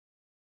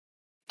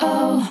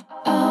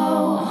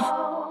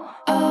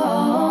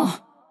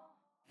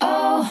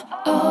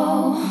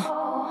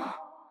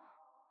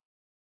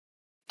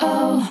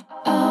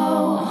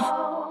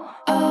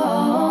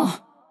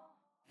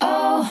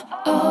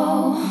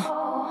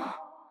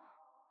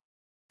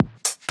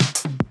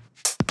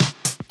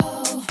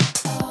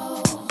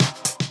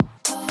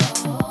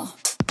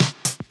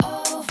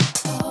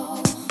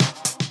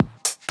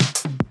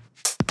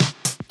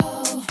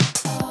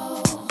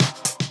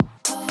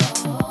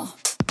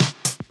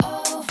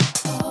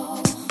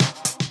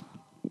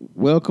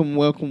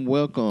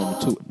Welcome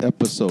to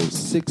episode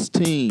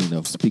 16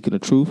 of Speaking the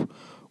Truth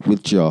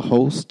with your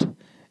host,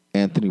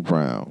 Anthony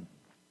Brown.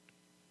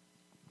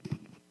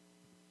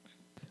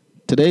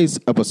 Today's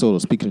episode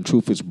of Speaking the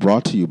Truth is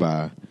brought to you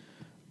by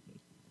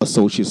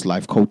Associates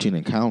Life Coaching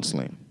and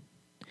Counseling.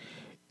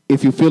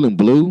 If you're feeling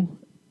blue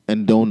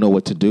and don't know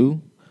what to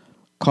do,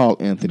 call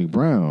Anthony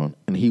Brown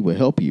and he will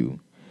help you.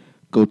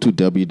 Go to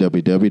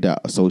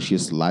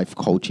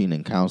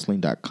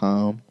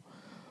www.associateslifecoachingandcounseling.com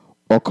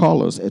or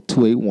call us at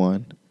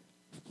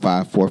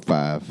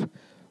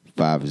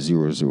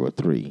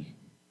 281-545-5003.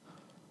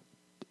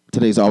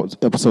 Today's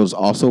episode is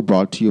also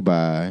brought to you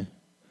by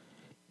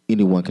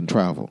Anyone Can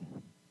Travel.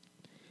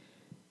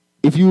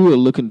 If you are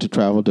looking to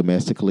travel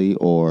domestically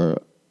or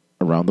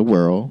around the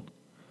world,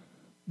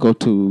 go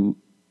to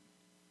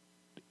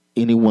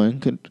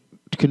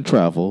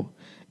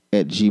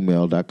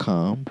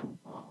anyonecantravel@gmail.com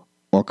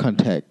or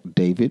contact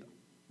David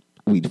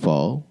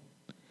Wheatfall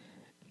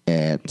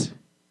at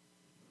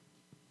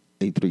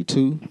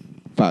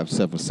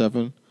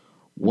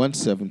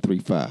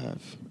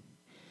 832-577-1735.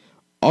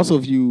 Also,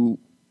 if you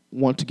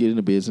want to get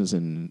into business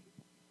and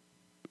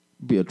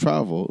be a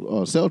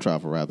sell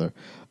travel rather,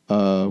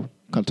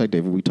 contact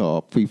David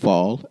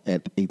Wheatfall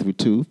at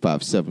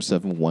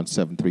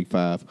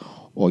 832-577-1735,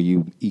 or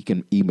you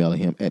can email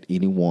him at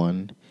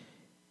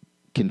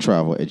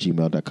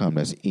anyonecantravel@gmail.com.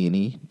 That's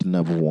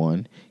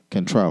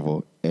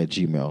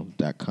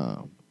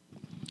cantravel@gmail.com.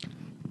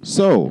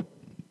 So,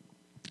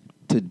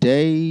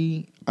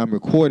 today, I'm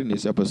recording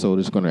this episode.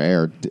 It's going to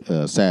air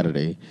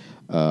Saturday.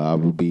 I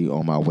will be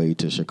on my way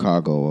to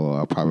Chicago, or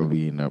I'll probably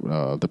be in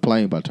the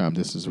plane by the time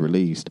this is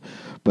released.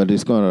 But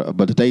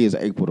today is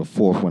April the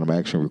 4th when I'm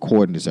actually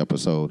recording this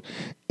episode,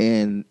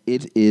 and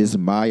it is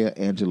Maya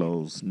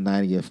Angelou's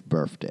 90th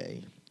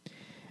birthday.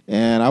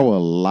 And I would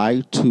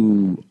like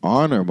to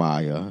honor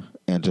Maya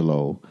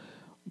Angelou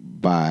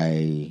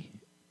by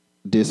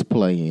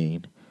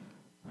displaying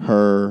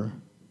her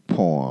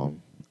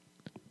poem,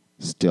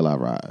 Still I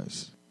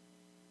Rise.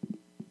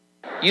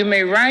 You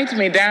may write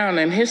me down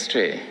in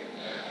history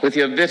with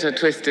your bitter,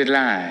 twisted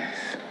lies.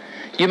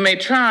 You may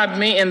trod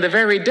me in the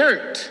very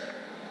dirt,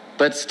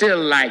 but still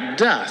like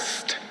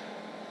dust,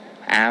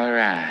 I'll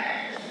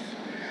rise.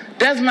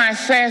 Does my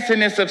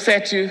sassiness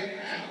upset you?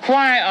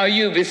 Why are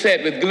you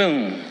beset with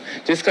gloom?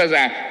 Just because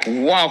I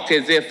walk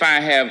as if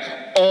I have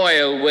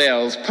oil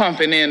wells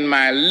pumping in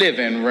my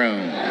living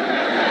room.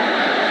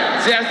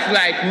 Just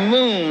like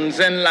moons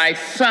and like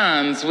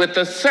suns with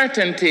the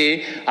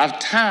certainty of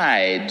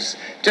tides,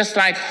 just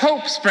like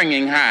hope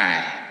springing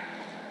high,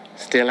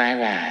 still I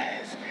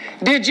rise.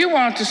 Did you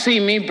want to see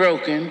me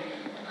broken,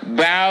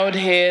 bowed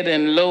head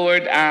and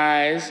lowered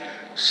eyes,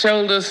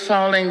 shoulders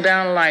falling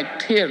down like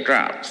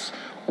teardrops,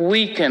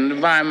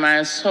 weakened by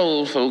my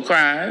soulful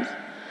cries?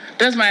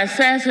 Does my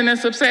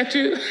sassiness upset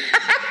you?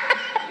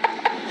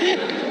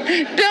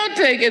 Don't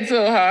take it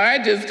so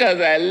hard just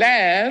because I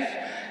laugh,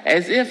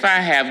 as if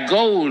I have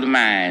gold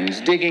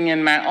mines digging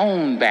in my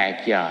own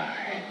backyard.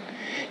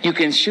 You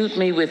can shoot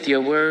me with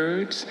your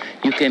words.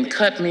 You can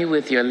cut me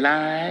with your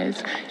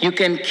lies. You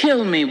can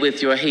kill me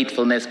with your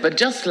hatefulness. But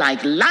just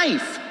like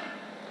life,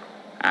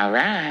 I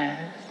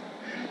rise.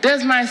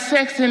 Does my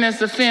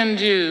sexiness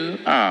offend you?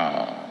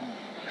 Oh.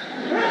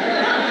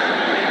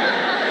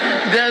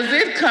 Does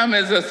it come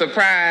as a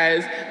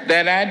surprise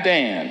that I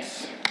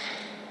dance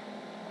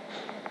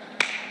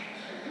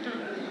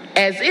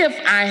as if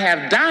I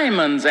have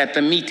diamonds at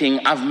the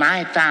meeting of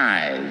my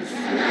thighs?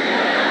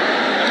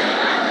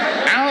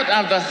 Out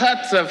of the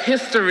huts of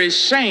history's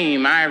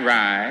shame I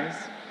rise.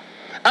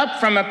 Up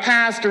from a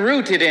past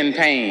rooted in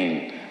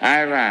pain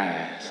I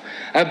rise.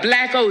 A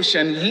black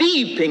ocean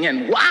leaping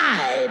and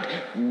wide,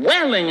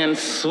 welling and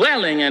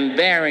swelling and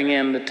bearing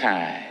in the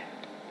tide.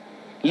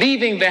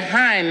 Leaving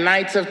behind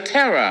nights of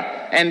terror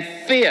and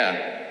fear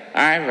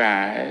I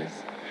rise.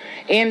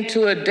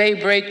 Into a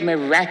daybreak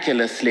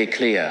miraculously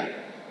clear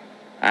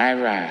I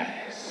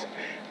rise,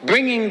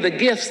 bringing the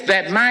gifts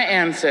that my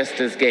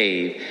ancestors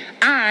gave.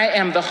 I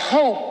am the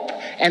hope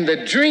and the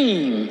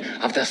dream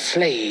of the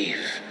slave.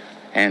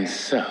 And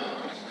so,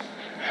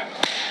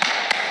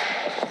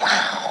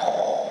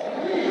 wow.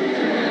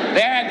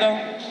 There I go.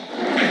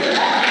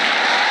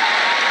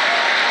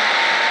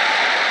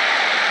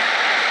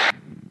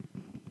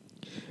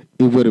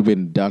 It would have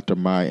been Dr.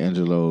 Maya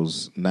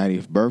Angelou's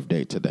 90th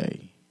birthday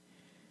today.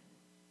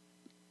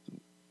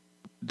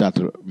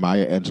 Dr.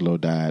 Maya Angelou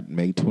died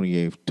May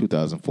 28th,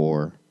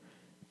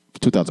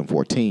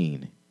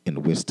 2014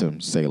 in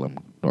Winston-Salem,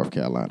 North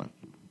Carolina.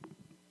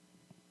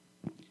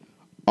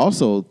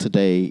 Also,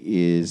 today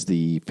is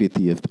the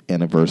 50th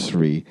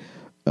anniversary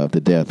of the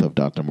death of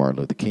Dr. Martin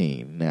Luther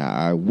King. Now,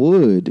 I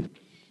would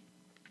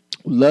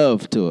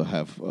love to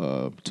have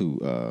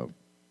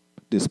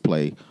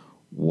display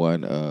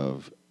one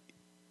of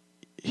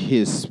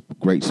his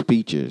great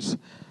speeches.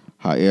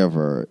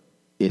 However,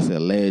 it's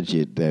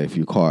alleged that if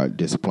you caught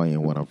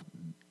displaying one of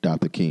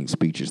Dr. King's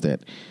speeches,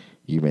 that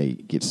you may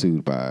get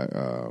sued by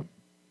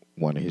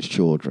one of his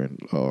children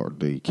or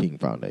the King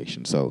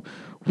Foundation. So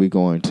we're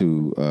going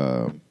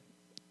to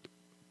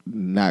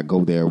not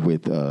go there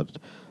with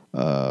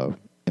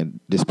and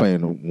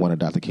displaying one of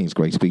Dr. King's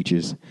great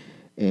speeches,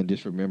 and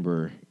just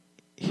remember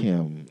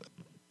him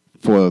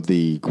for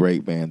the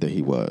great man that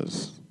he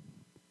was.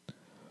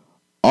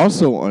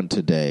 Also on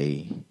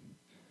today,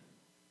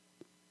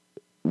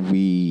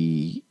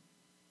 we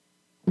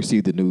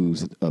received the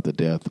news of the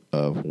death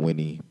of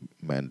Winnie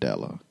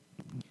Mandela.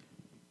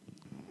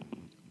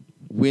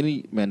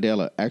 Winnie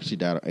Mandela actually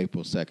died on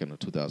April 2nd of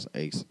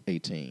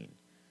 2018.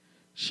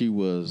 She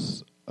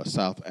was a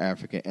South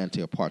African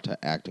anti-apartheid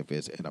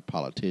activist and a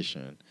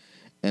politician,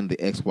 and the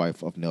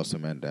ex-wife of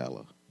Nelson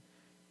Mandela.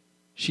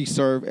 She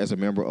served as a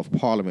member of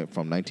parliament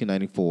from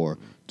 1994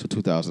 to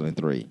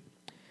 2003,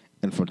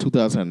 and from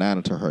 2009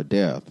 until her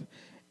death,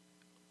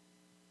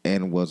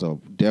 and was a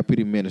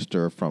deputy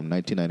minister from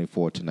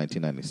 1994 to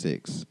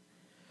 1996.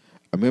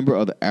 A member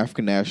of the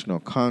African National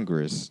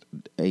Congress,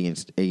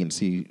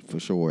 ANC for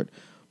short,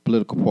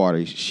 political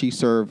party, she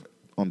served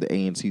on the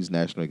ANC's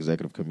National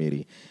Executive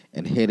Committee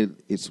and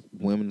headed its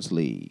Women's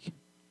League.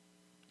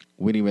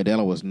 Winnie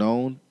Mandela was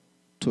known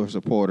to her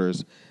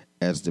supporters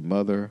as the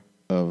mother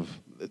of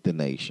the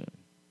nation.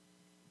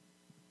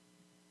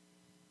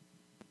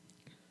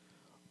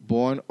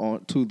 Born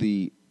to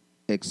the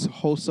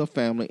Exhosa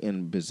family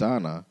in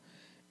Bizana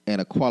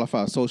and a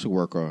qualified social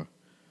worker,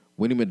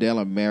 Winnie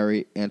Mandela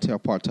married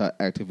anti-apartheid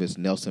activist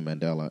Nelson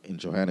Mandela in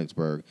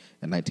Johannesburg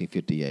in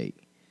 1958.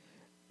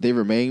 They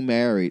remained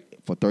married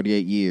for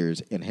 38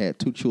 years and had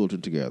 2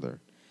 children together.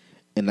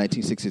 In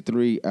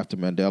 1963, after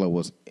Mandela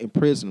was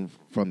imprisoned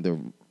from the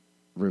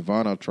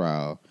Rwanda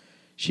trial,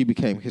 she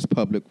became his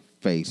public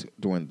face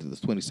during the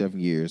 27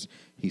 years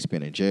he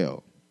spent in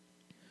jail.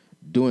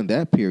 During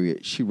that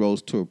period, she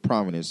rose to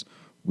prominence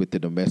with the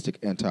domestic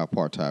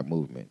anti-apartheid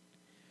movement.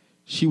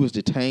 She was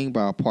detained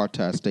by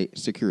apartheid state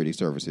security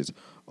services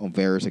on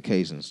various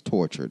occasions,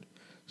 tortured,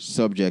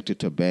 subjected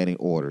to banning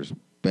orders,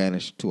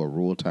 banished to a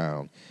rural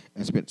town,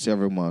 and spent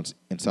several months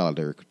in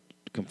solitary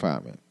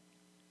confinement.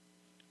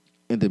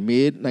 In the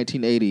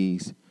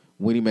mid-1980s,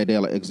 Winnie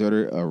Mandela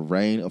exerted a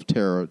reign of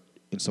terror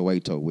in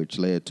Soweto, which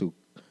led to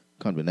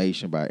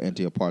condemnation by the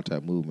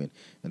anti-apartheid movement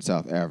in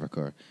South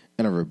Africa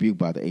and a rebuke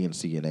by the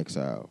ANC in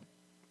exile.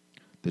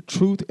 The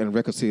Truth and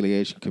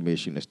Reconciliation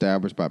Commission,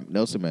 established by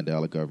Nelson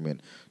Mandela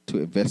government to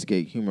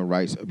investigate human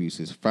rights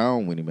abuses,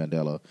 found Winnie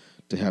Mandela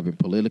to have been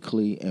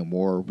politically and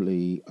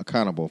morally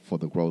accountable for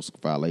the gross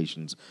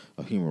violations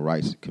of human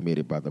rights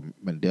committed by the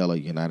Mandela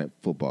United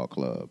Football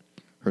Club,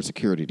 her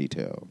security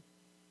detail.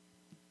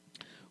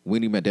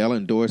 Winnie Mandela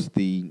endorsed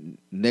the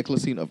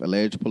necklacing of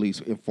alleged police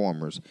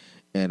informers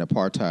and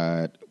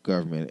apartheid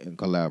government and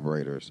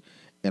collaborators,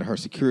 and her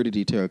security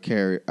detail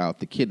carried out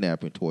the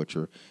kidnapping,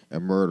 torture,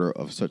 and murder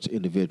of such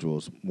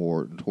individuals,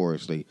 more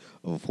notoriously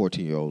of a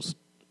 14-year-old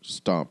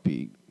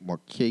Stompy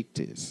Marquette.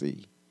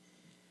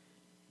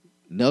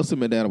 Nelson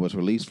Mandela was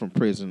released from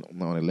prison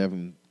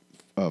on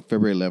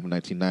February 11,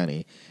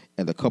 1990,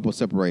 and the couple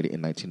separated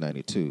in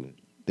 1992.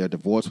 Their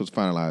divorce was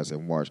finalized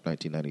in March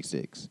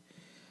 1996.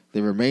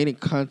 They remained in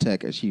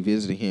contact as she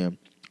visited him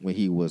when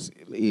he was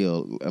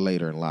ill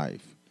later in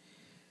life.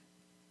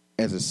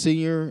 As a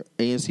senior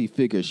ANC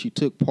figure, she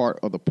took part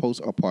of the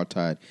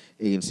post-apartheid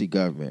ANC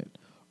government.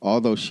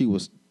 Although she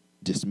was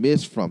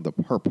dismissed from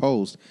her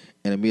post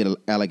and amid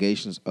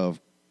allegations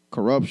of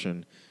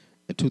corruption,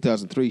 in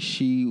 2003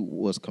 she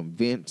was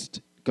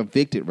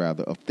convicted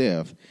of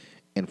theft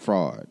and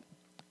fraud.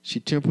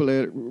 She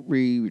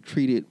temporarily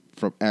retreated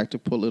from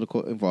active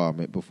political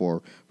involvement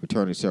before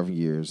returning several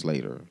years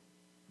later.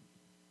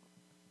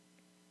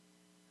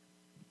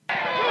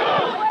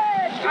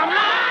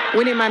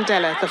 Winnie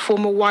Mandela, the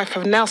former wife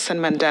of Nelson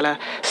Mandela,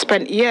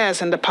 spent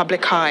years in the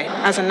public eye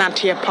as an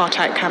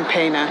anti-apartheid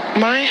campaigner.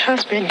 My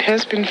husband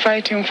has been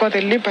fighting for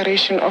the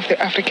liberation of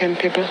the African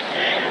people,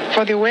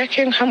 for the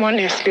working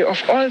harmoniously of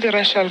all the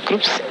racial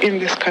groups in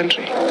this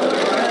country.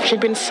 She'd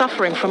been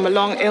suffering from a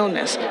long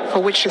illness for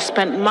which she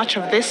spent much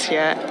of this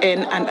year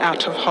in and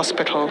out of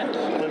hospital.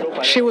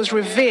 She was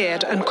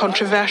revered and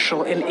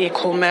controversial in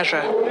equal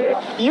measure.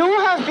 You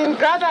have been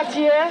gathered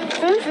here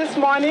since this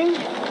morning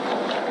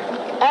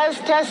as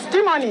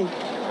testimony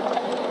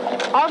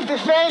of the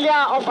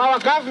failure of our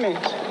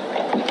government.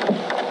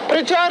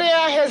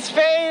 Pretoria has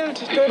failed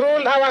to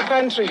rule our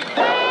country.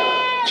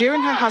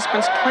 During her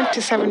husband's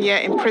 27-year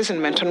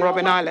imprisonment on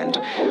Robben Island,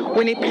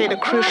 Winnie played a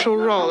crucial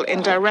role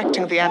in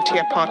directing the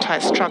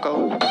anti-apartheid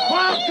struggle.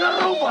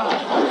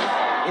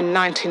 In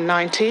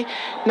 1990,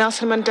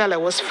 Nelson Mandela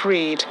was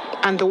freed,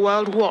 and the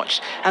world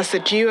watched as the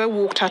duo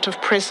walked out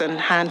of prison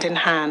hand in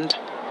hand.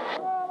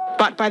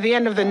 But by the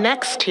end of the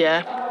next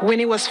year,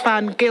 Winnie was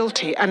found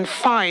guilty and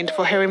fined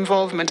for her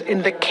involvement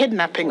in the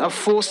kidnapping of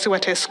 4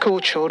 Soweto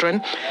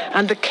schoolchildren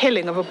and the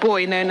killing of a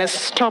boy known as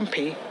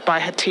Stompy by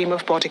her team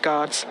of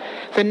bodyguards.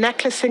 The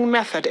necklacing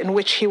method in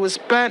which he was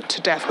burnt to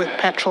death with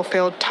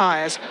petrol-filled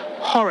tires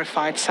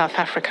horrified South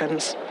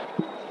Africans.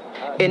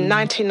 In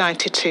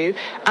 1992,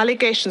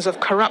 allegations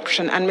of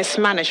corruption and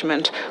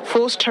mismanagement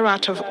forced her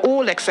out of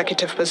all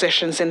executive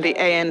positions in the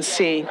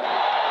ANC.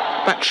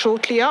 But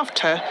shortly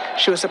after,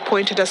 she was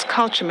appointed as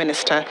culture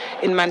minister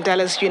in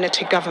Mandela's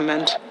unity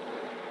government.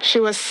 She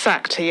was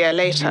sacked a year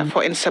later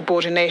for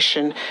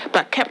insubordination,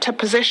 but kept her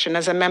position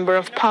as a member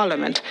of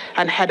parliament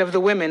and head of the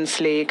Women's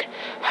League.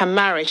 Her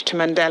marriage to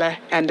Mandela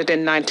ended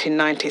in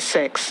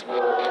 1996.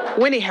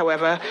 Winnie,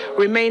 however,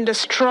 remained a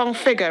strong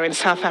figure in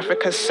South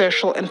Africa's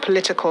social and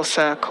political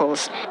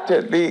circles.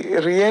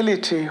 The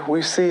reality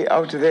we see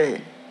out there,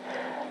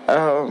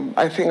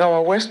 I think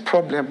our worst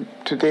problem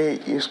today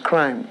is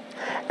crime.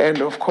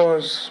 And of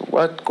course,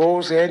 what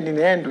goes hand in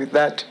hand with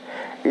that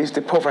is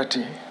the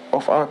poverty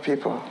of our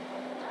people.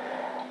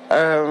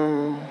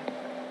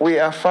 We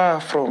are far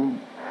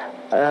from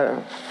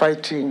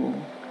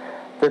fighting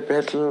the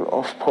battle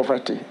of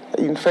poverty.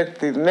 In fact,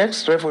 the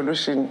next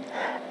revolution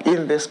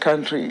in this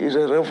country is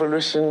a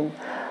revolution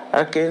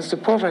against the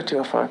poverty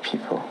of our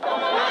people.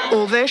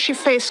 Although she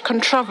faced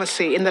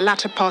controversy in the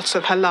latter parts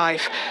of her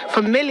life,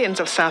 for millions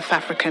of South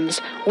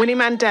Africans, Winnie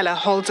Mandela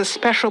holds a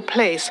special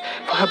place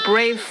for her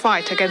brave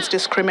fight against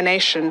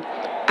discrimination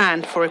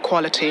and for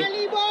equality.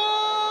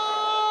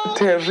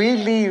 To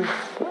relive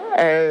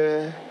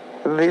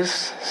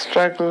this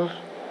struggle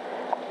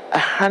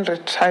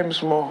 100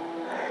 times more,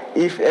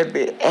 if at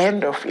the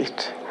end of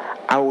it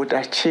I would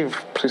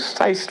achieve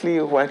precisely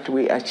what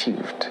we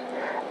achieved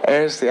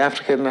as the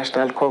African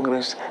National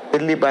Congress, the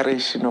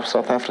liberation of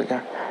South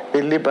Africa,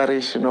 the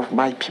liberation of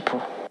my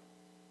people.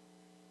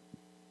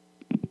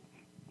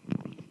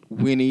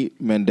 Winnie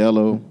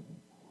Mandela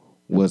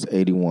was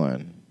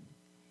 81.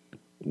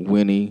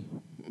 Winnie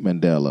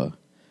Mandela,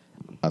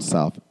 a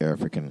South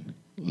African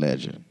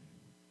legend.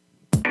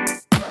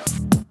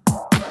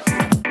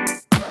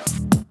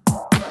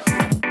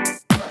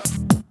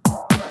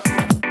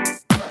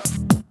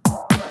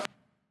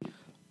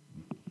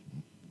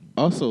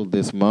 Also,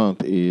 this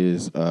month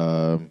is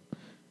the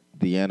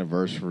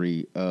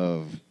anniversary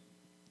of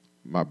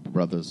my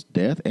brother's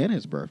death and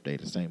his birthday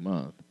the same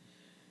month.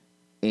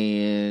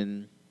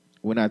 And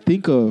when I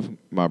think of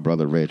my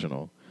brother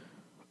Reginald,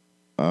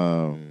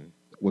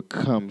 what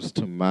comes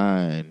to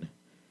mind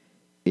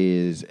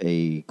is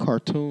a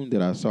cartoon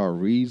that I saw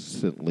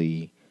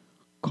recently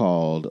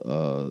called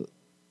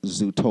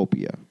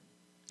Zootopia.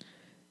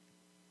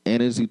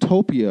 And in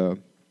Zootopia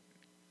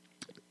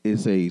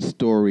is a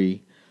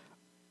story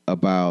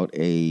about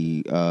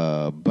a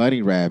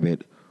bunny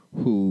rabbit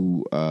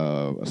who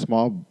a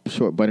small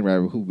short bunny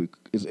rabbit who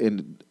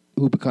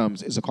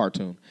becomes a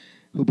cartoon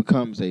who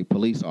becomes a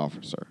police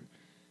officer.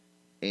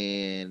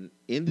 And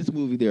in this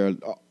movie there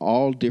are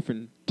all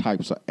different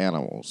types of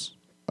animals,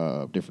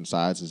 different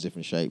sizes,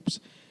 different shapes,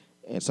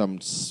 and some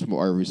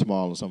very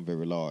small and some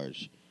very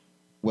large.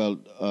 Well,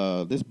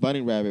 this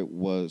bunny rabbit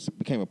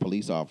became a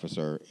police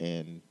officer,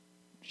 and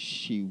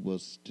she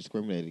was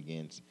discriminated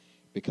against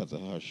because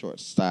of her short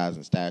size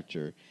and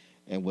stature,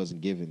 and wasn't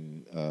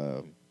given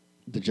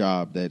the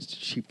job that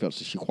she felt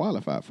that she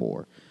qualified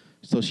for.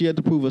 So she had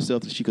to prove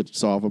herself that she could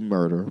solve a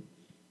murder,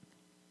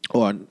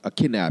 or a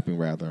kidnapping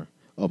rather,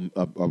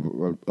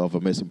 of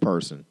a missing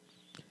person.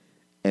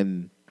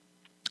 And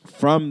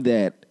from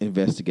that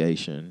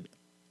investigation,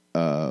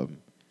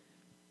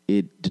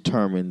 it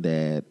determined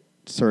that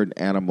certain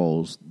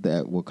animals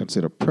that were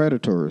considered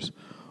predators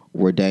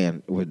were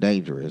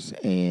dangerous,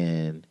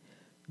 and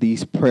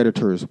these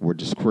predators were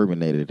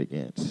discriminated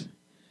against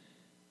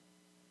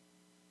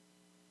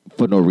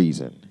for no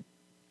reason,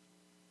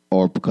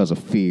 or because of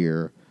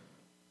fear,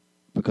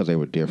 because they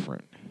were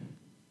different.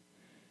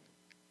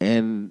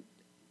 And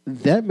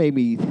that made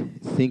me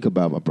think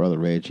about my brother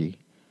Reggie,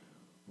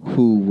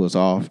 who was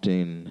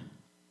often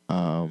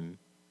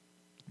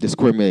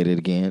discriminated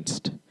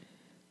against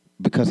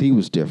because he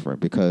was different,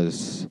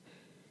 because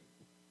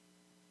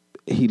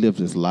he lived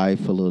his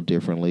life a little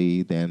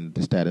differently than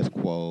the status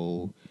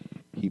quo.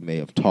 He may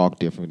have talked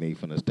differently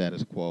from the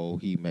status quo.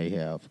 He may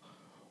have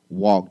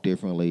walked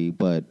differently,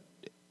 but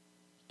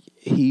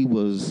he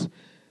was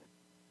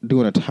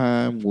during a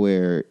time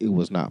where it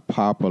was not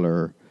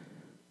popular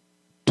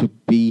to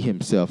be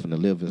himself and to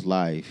live his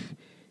life.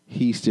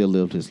 He still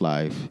lived his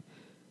life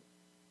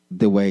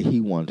the way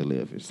he wanted to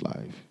live his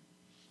life.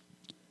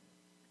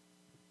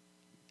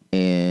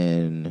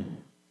 And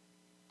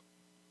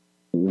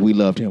we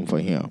loved him for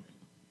him.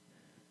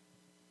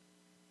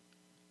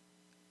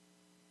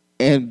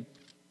 And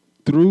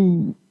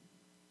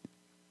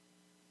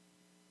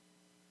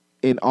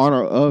in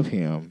honor of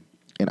him,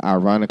 and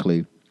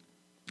ironically,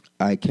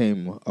 I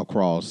came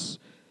across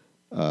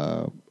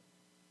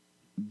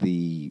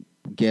the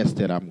guest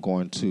that I'm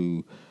going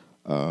to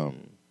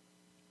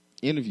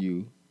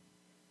interview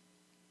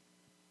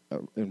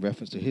in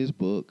reference to his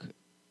book,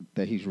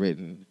 that he's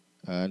written.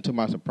 And to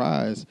my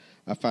surprise,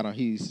 I found out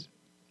he's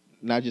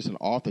not just an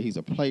author; he's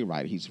a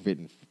playwright. He's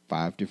written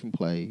 5 different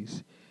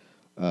plays,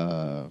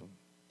 and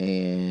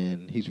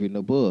he's written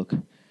a book.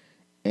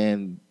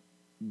 And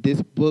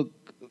this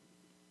book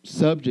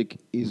subject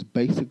is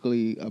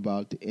basically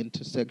about the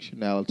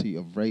intersectionality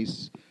of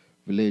race,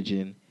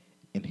 religion,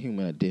 and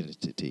human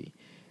identity.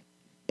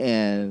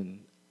 And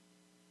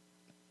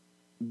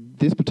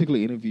this particular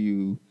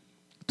interview,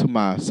 to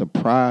my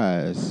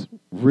surprise,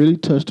 really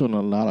touched on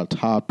a lot of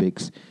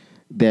topics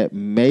that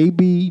may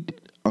be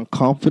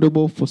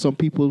uncomfortable for some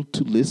people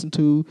to listen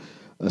to,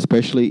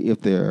 especially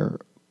if the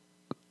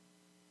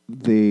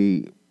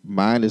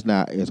mind is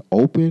not as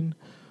open.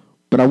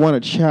 But I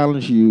want to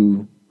challenge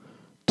you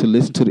to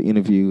listen to the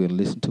interview and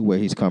listen to where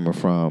he's coming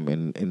from,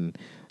 and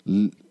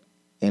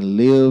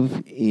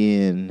live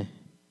in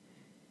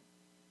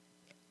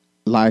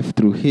life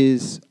through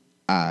his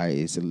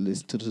eyes, and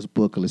listen to this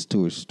book, and listen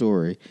to his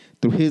story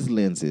through his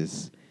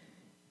lenses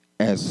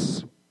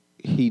as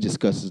he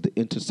discusses the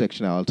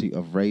intersectionality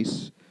of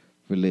race,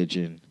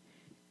 religion,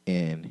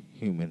 and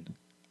human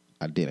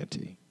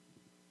identity.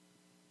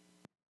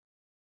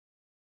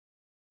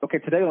 Okay,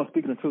 today on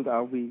Speaking the Truth,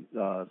 I'll be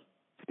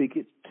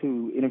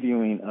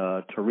interviewing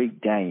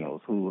Tariq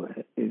Daniels, who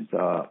is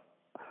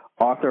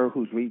author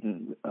who's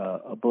reading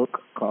a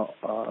book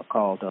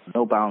called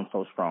No Bound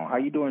So Strong. How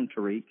you doing,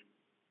 Tariq?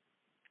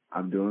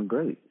 I'm doing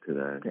great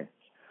today.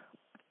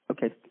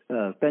 Okay.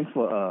 Thanks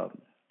for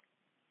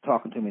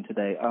talking to me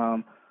today.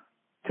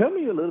 Tell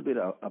me a little bit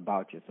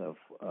about yourself,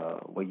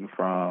 where you're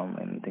from,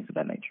 and things of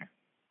that nature.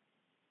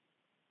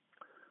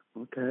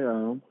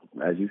 Okay.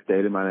 As you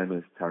stated, my name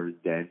is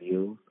Tariq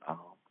Daniels.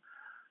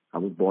 I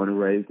was born and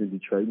raised in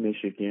Detroit,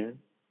 Michigan.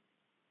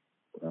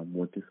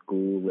 Went to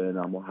school in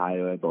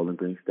Ohio at Bowling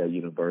Green State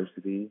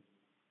University.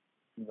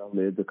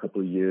 Lived a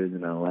couple of years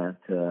in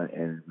Atlanta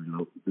and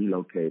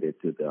relocated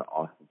to the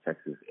Austin,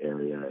 Texas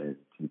area in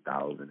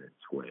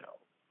 2012.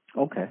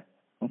 Okay.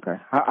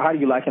 How do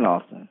you like in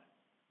Austin?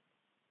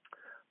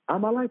 I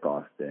like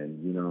Austin.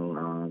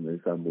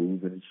 It's a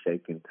moving and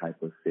shaking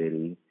type of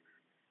city,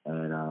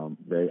 and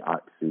very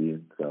artsy,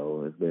 and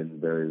so it's been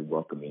very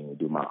welcoming to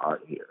do my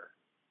art here.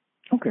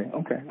 Okay.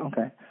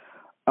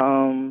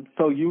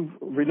 So you've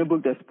written a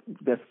book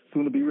that's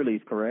soon to be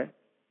released, correct?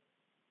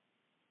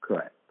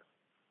 Correct.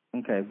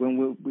 Okay. When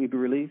will it be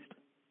released?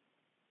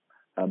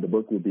 The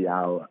book will be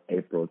out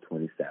April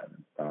 27th.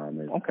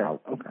 It's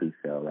out for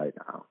pre-sale right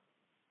now.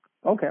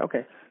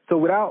 Okay. So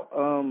without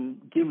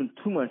giving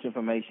too much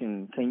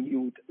information, can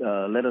you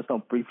let us know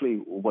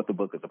briefly what the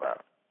book is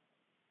about?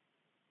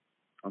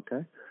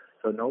 Okay.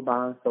 So No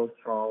Bond So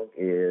Strong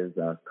is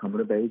a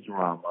coming-of-age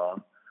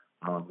drama,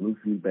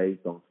 loosely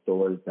based on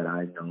stories that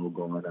I know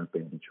growing up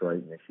in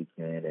Detroit,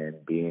 Michigan,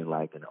 and being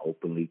like an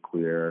openly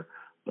queer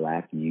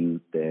Black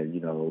youth, and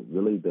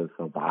really the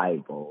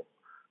survival.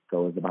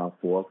 So it's about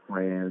 4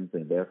 friends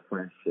and their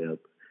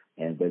friendship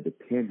and their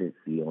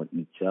dependency on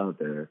each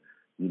other,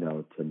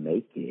 to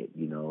make it,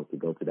 to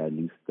go to that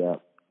new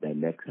step, that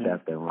next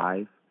step in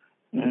life,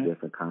 and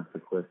different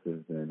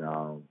consequences and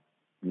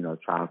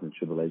trials and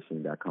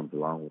tribulations that comes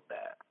along with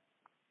that.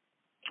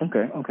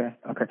 Okay.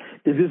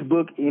 Is this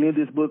book,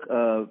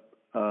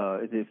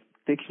 is it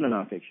fiction or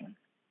nonfiction?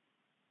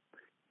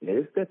 It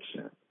is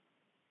fiction.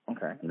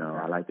 Okay.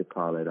 I like to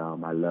call it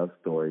my love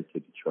story to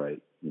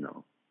Detroit,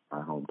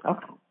 my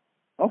hometown.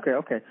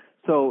 Okay.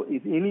 So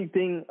is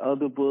anything of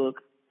the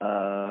book,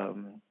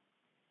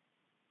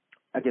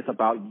 I guess,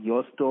 about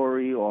your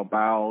story or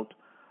about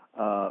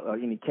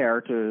any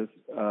characters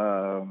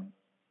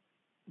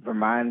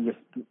remind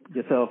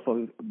yourself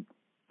of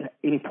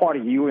any part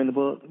of you in the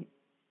book?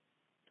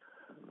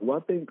 Well,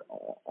 I think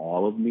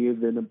all of me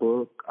is in the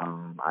book.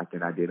 I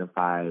can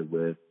identify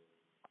with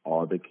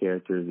all the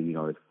characters.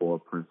 It's 4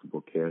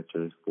 principal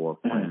characters, 4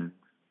 friends.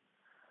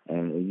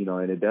 And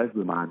it does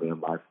remind me of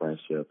my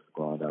friendships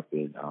growing up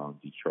in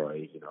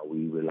Detroit.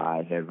 We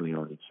rely heavily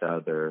on each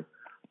other.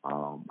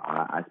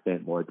 I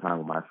spent more time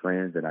with my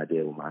friends than I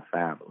did with my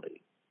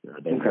family.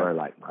 They were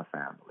like my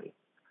family.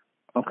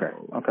 Okay.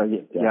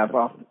 Yeah.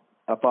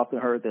 I've often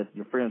heard that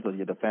your friends are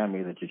the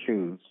family that you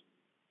choose.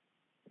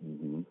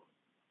 Mm-hmm.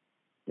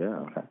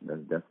 Yeah,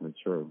 That's definitely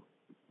true.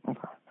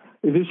 Okay.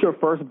 Is this your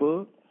first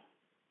book?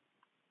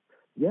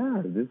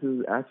 Yeah, this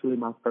is actually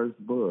my first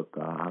book.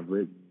 I've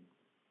written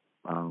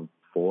 4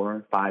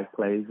 or 5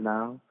 plays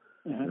now,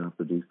 and I'm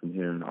produced them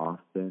here in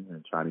Austin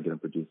and trying to get them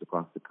produced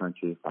across the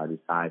country. So I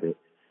decided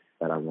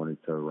that I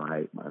wanted to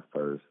write my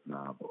first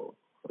novel.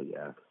 So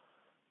yeah.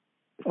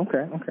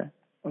 Okay.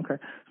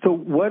 So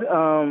what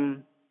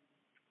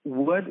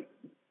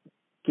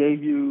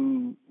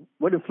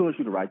influenced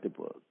you to write the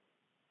book?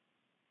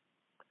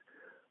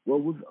 Well,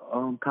 it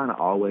was kind of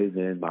always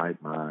in my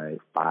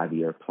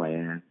 5-year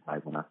plan.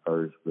 Like when I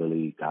first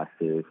really got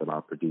serious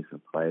about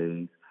producing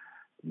plays,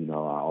 I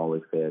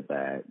always said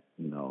that,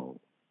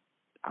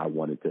 I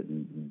wanted to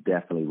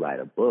definitely write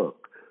a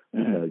book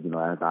because,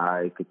 as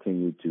I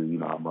continue to,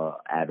 I'm a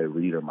avid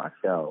reader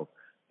myself,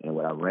 And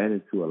what I ran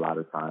into a lot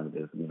of times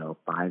is,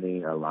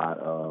 finding a lot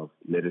of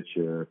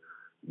literature,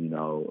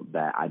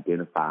 that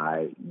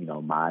identified,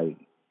 my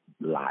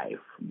life,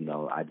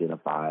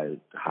 identified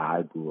how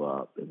I grew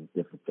up and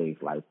different things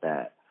like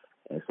that.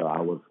 And so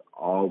I was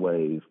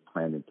always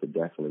planning to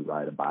definitely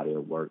write a body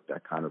of work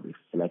that kind of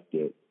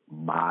reflected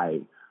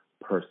my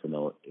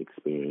personal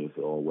experience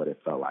or what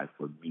it felt like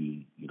for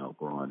me,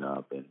 growing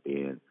up and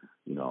being,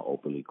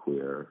 openly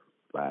queer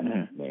Black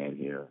man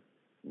here.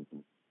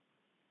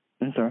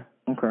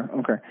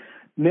 Okay.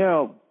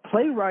 Now,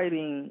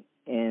 playwriting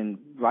and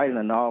writing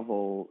a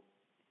novel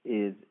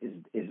is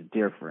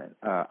different.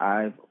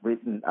 I've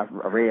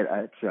read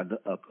actually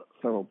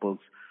several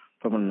books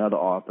from another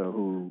author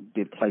who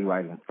did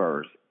playwriting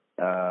first,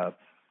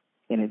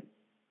 and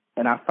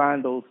I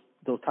find those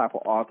type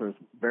of authors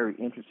very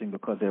interesting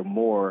because they're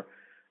more,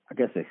 I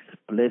guess,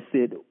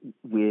 explicit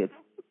with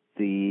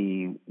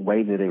the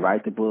way that they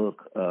write the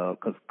book.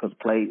 Because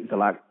play is a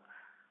lot.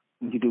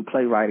 When you do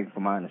playwriting,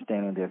 from my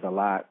understanding, there's a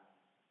lot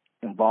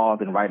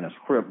involved in writing a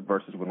script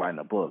versus when writing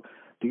a book.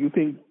 Do you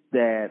think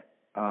that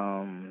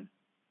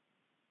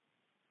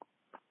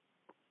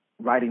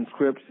writing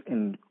scripts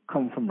and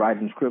coming from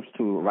writing scripts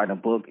to writing a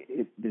book, do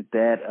you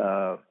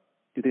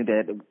think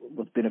that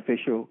was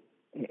beneficial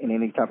in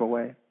any type of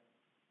way?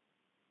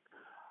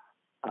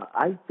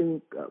 I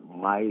think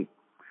my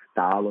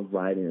style of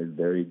writing is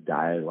very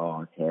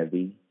dialogue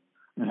heavy,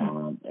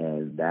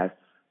 and that's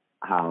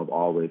how I've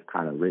always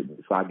kind of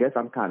written. So I guess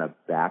I'm kind of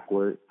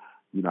backward.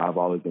 I've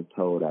always been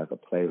told as a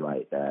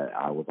playwright that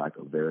I was like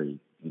a very,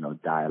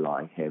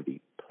 dialogue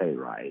heavy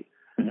playwright.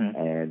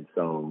 And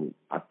so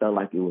I felt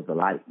like it was a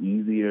lot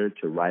easier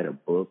to write a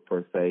book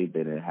per se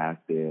than it has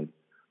been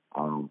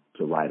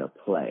to write a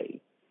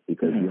play,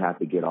 because you have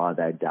to get all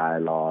that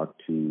dialogue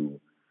to,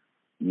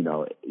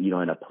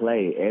 in a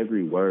play,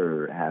 every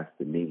word has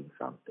to mean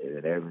something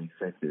and every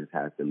sentence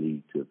has to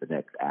lead to the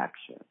next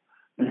action.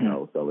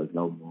 So there's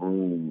no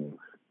room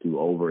to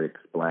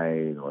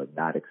over-explain or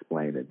not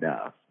explain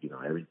enough.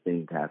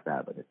 Everything has to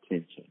have an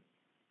intention.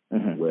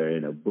 Where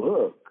in a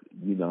book,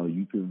 you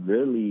can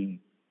really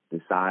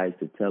decide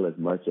to tell as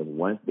much of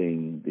one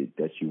thing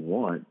that you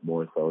want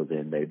more so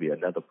than maybe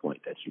another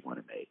point that you want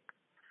to make.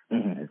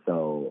 And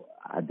so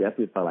I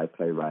definitely felt like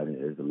playwriting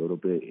is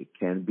it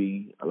can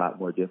be a lot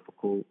more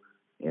difficult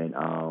and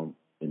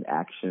in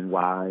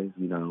action-wise,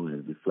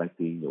 and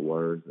reflecting the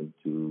words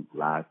into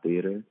live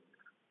theater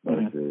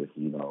versus,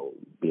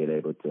 being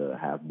able to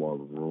have more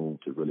room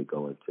to really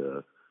go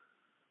into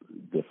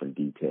different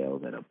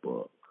details in a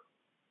book.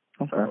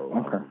 Okay.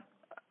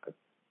 I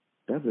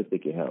definitely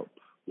think it helps.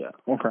 Yeah.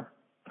 Okay.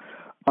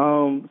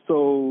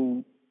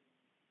 So,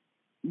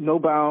 No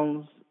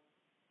Bounds,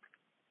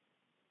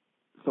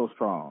 So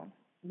Strong.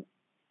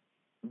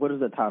 What does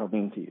the title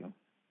mean to you?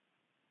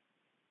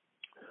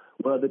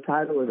 Well, the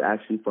title is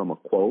actually from a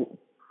quote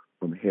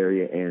from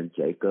Harriet Ann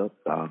Jacobs.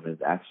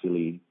 It's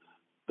actually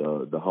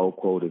the whole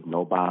quote is,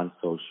 "No bond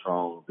so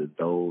strong as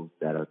those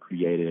that are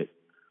created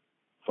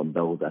from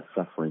those that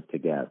suffering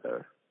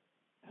together."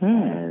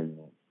 And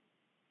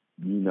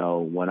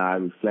when I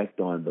reflect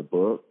on the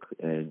book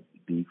and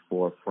these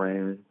four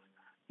friends,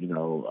 a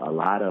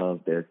lot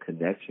of their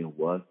connection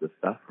was the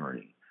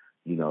suffering.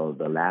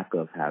 The lack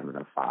of having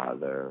a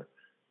father,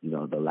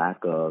 the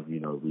lack of,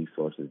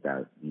 resources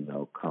that,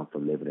 come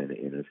from living in the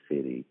inner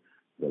city,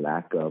 the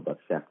lack of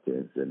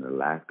acceptance and the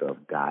lack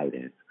of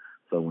guidance.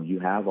 So when you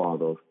have all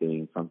those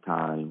things,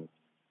 sometimes,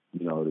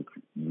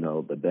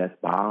 the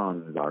best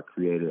bonds are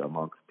created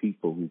amongst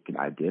people who can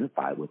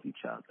identify with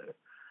each other.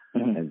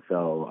 And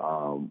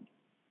so,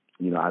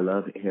 I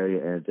love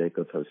Harriet Ann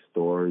Jacobs, her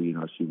story.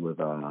 She was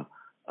a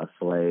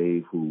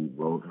slave who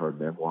wrote her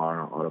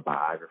memoir,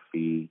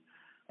 autobiography.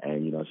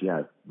 And, she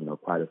has,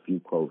 quite a few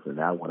quotes, and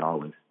that one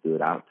always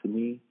stood out to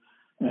me.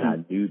 And I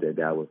knew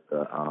that was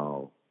the,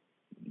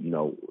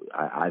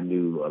 I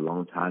knew a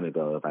long time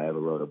ago if I ever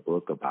wrote a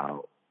book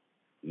about,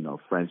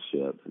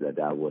 friendships,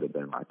 that would have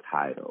been my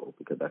title,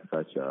 because that's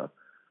such a,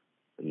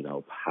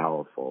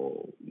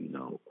 powerful,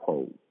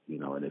 quote,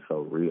 and it's so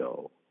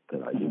real,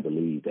 because I do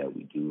believe that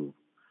we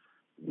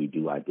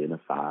do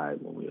identify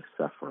when we are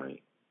suffering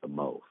the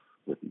most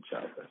with each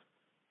other.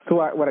 So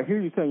what I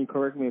hear you saying, you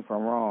correct me if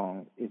I'm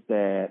wrong, is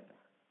that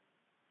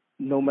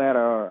no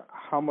matter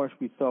how much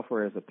we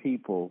suffer as a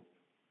people,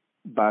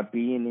 by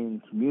being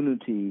in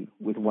community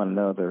with one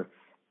another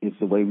is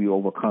the way we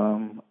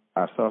overcome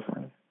our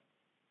suffering.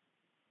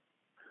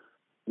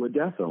 Well,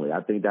 definitely.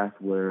 I think that's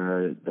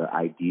where the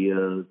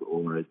ideas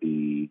or if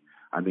we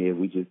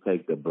just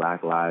take the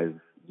Black Lives,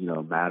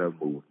 Matter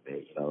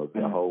movement,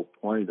 the whole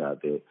point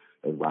of it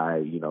is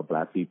why,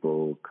 Black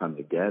people come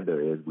together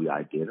is we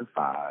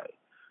identify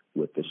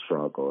with the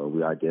struggle, and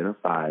we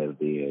identify as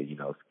being,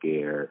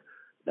 scared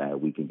that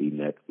we can be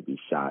next to be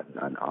shot and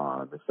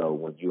unarmed. And so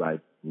when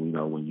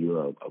when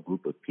you're a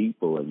group of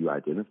people and you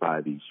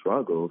identify these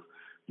struggles,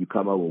 you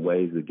come up with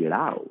ways to get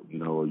out,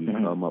 or you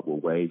come up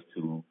with ways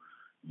to,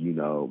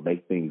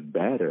 make things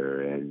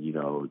better and,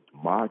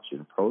 march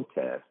and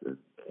protest and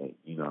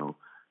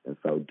And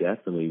so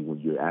definitely when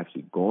you're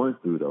actually going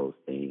through those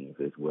things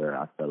is where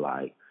I feel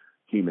like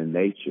human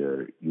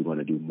nature, you're going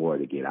to do more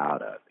to get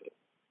out of it.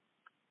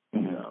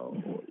 You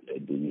know,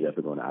 and then you're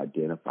ever going to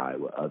identify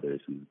with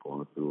others who's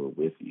going through it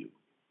with you.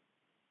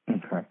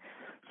 Okay.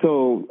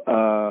 So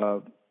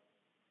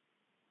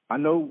I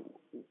know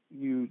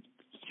you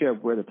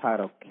shared where the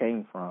title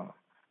came from,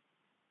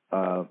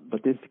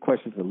 but this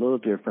question is a little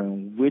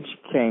different. Which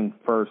came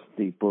first,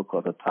 the book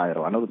or the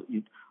title? I know that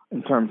you,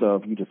 in terms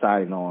of you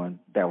deciding on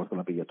that was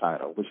going to be your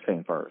title, which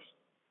came first?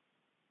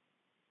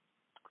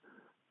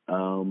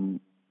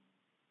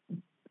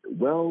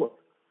 Well,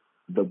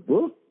 the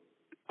book,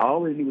 I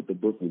already knew what the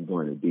book was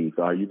going to be.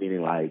 So are you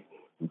meaning like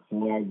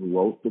before I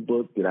wrote the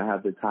book, did I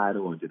have the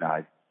title, or did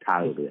I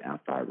title it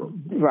after I wrote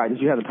the book? Right. Did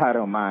you have the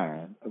title in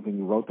mind when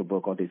you wrote the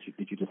book, or did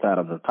you decide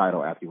on the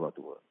title after you wrote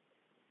the book?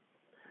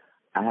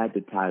 I had the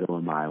title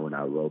in mind when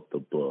I wrote the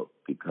book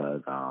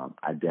because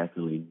I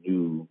definitely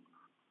knew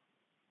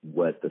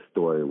what the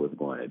story was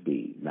going to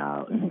be.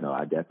 Now, you know,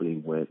 I definitely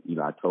went, you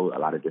know, I told a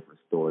lot of different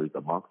stories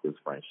amongst this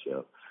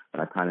friendship,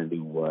 but I kind of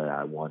knew what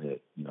I wanted,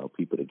 you know,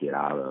 people to get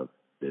out of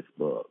this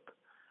book.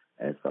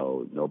 And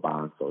so No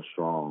Bond So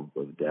Strong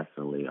was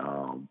definitely,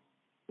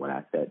 when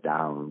I sat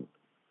down,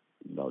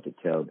 you know, to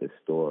tell this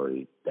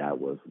story, that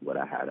was what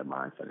I had in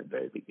mind from the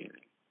very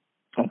beginning.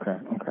 Okay.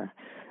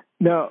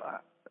 Now,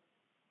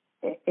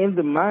 in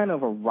the mind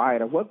of a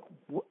writer,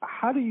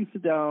 how do you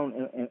sit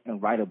down and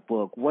write a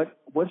book?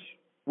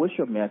 What's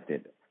your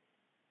method?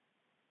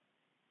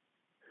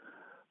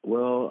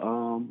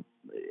 Well,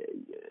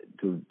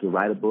 to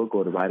write a book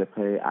or to write a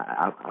play,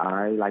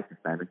 I like to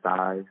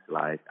fantasize.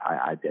 Like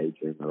I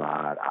daydream a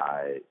lot.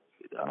 I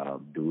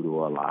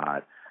doodle a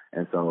lot.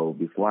 And so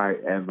before I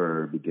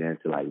ever began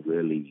to like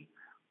really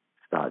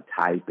start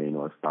typing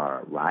or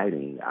start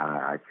writing,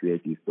 I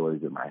create these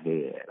stories in my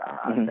head.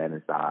 I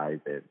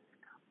fantasize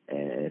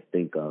and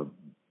think of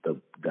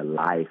the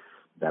life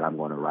that I'm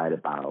going to write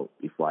about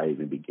before I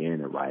even begin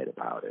to write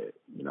about it,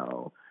 you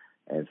know.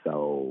 And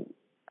so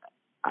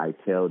I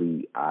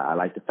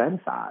like to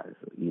fantasize,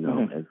 you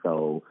know, and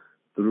so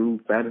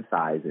through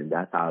fantasizing,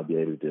 that's how I'll be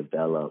able to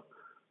develop,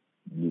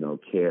 you know,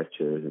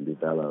 characters and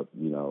develop,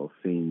 you know,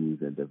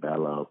 scenes and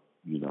develop,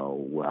 you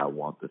know, where I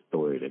want the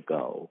story to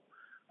go.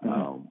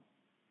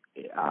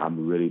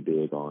 I'm really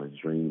big on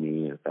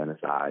dreaming and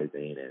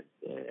fantasizing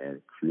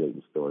and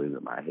creating stories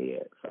in my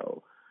head.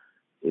 So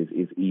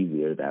it's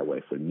easier that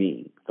way for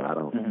me. So I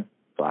don't.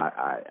 So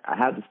I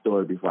have the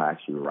story before I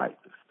actually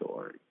write the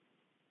story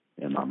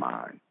in my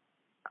mind.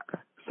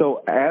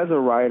 So as a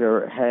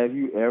writer, have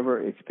you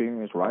ever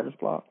experienced writer's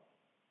block?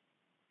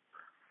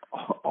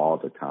 All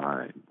the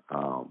time.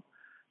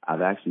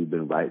 I've actually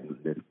been writing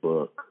this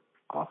book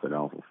off and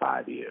on for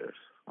 5 years.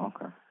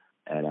 Okay.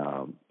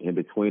 And in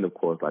between, of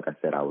course, like I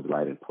said, I was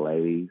writing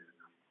plays,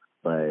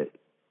 and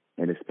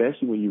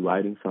especially when you're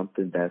writing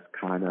something that's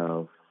kind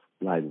of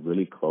like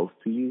really close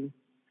to you,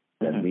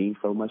 that means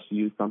so much to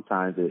you,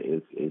 sometimes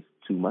it's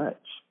too much.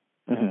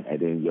 And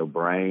then your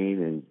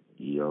brain and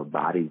your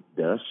body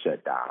does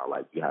shut down.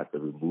 Like you have to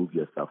remove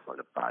yourself from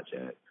the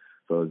project.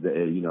 So,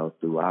 you know,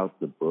 throughout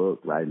the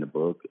book, writing the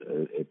book,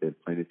 it's been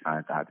plenty of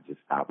times I had to just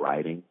stop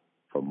writing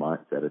for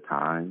months at a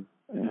time.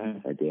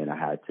 And then I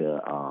had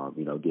to,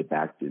 you know, get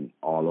back to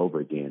all over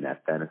again,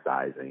 that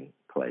fantasizing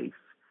place,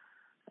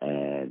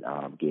 and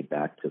get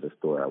back to the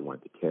story I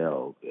wanted to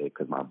tell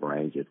because my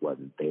brain just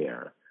wasn't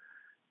there.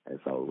 And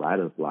so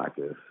writer's block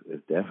is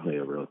definitely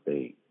a real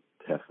thing,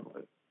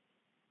 definitely.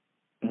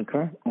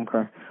 Okay.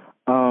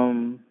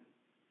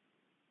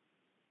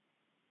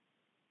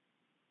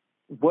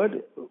 What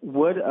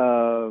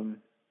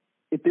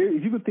if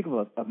you could think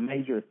of a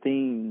major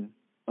theme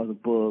of the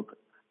book?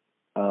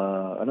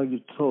 I know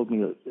you told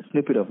me a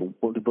snippet of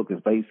what the book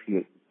is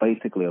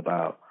basically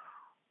about.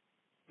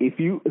 If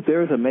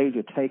there is a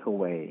major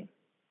takeaway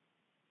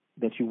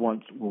that you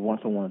want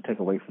someone to take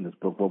away from this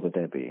book, what would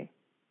that be?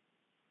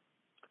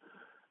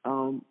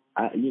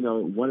 You know,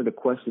 one of the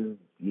questions,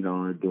 you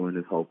know, during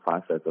this whole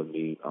process of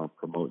me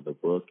promoting the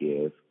book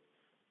is,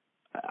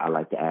 I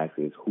like to ask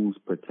is, who's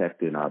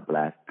protecting our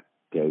Black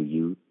gay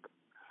youth?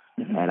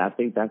 And I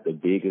think that's the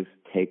biggest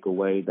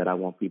takeaway that I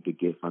want people to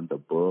get from the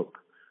book,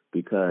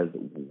 because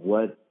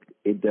what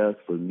it does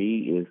for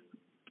me is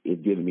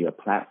it gives me a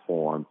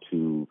platform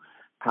to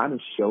kind of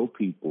show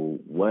people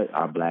what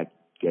our Black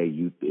gay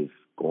youth is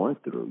going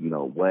through, you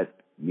know, what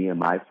me and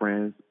my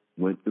friends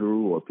went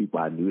through, or people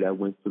I knew that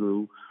went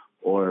through,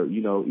 or,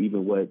 you know,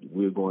 even what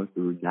we're going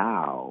through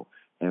now,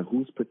 and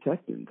who's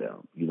protecting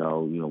them. You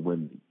know,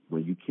 when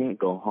you can't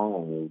go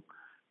home,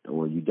 and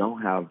when you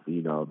don't have,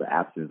 you know, the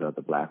absence of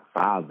the Black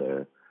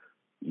father,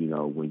 you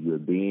know, when you're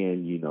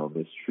being, you know,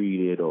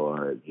 mistreated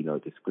or, you know,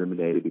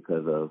 discriminated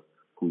because of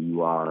who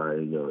you are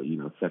and your, you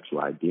know,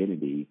 sexual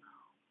identity,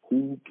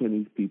 who can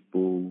these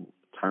people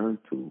turn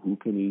to? Who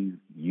can these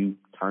youth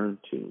turn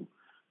to?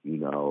 You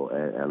know,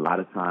 and a lot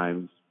of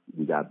times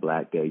we got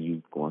Black gay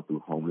youth going through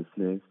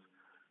homelessness,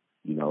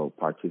 you know,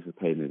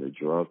 participating in the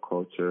drug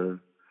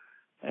culture.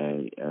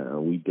 And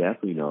we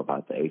definitely know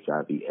about the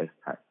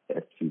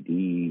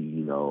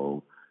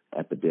STD,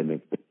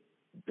 epidemic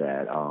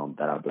that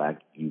our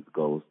black youth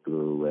goes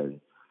through,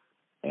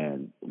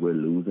 and we're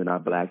losing our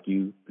black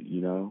youth,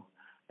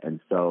 and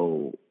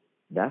so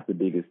that's the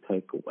biggest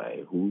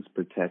takeaway: who's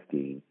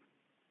protecting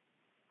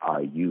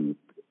our youth,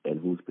 and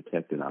who's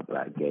protecting our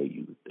black gay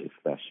youth,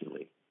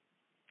 especially.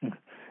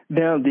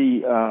 Now,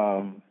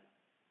 the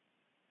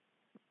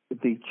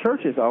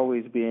church has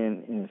always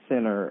been in the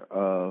center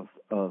of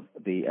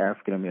the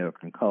African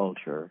American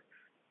culture,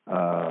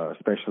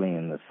 especially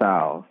in the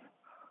South.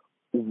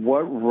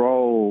 What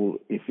role,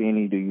 if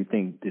any, do you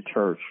think the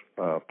church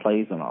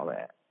plays in all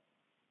that?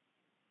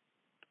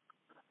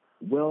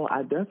 Well,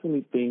 I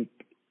definitely think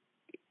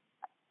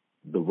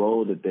the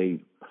role that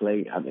they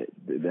play,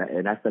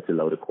 and that's such a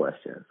loaded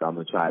question, so I'm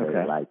going to try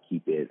to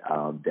keep it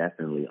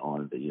definitely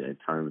on in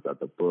terms of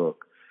the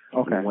book.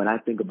 Okay. When I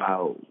think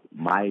about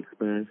my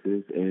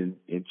experiences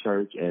in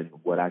church and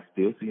what I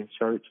still see in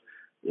church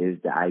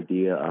is the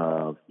idea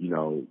of,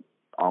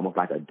 almost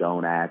like a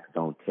don't ask,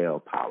 don't tell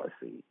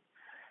policy.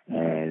 Mm-hmm.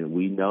 And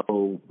we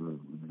know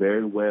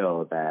very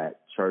well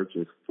that church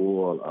is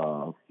full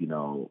of,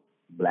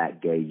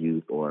 black gay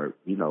youth or,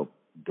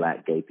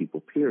 black gay people,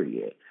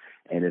 period.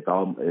 And it's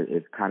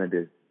kind of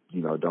this,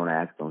 don't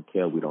ask, don't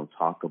tell. We don't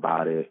talk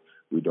about it.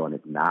 We don't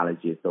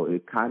acknowledge it. So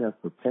it kind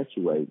of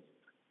perpetuates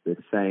the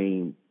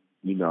same,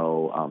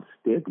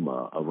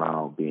 stigma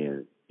around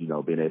being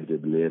able to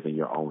live in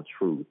your own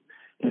truth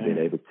and being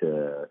able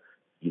to,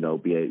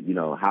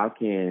 how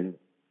can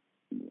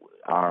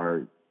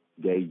our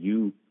gay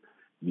youth,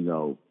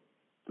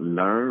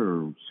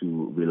 learn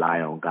to rely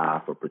on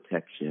God for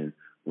protection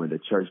when the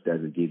church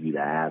doesn't give you the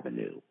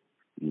avenue?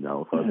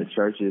 So the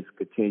church is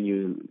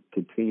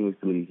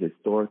continuously,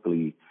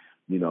 historically,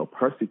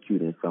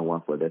 persecuting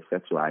someone for their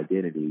sexual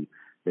identity,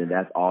 then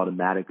that's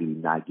automatically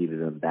not giving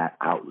them that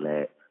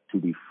outlet to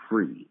be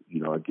free.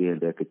 Again,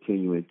 they're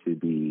continuing to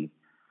be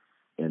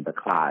in the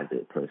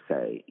closet, per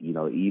se,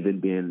 even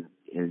being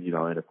in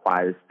the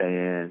choir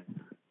stand,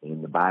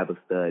 in the Bible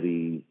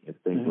study, and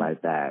things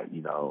like that.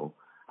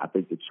 I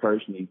think the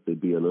church needs to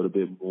be a little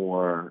bit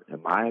more,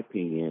 in my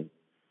opinion,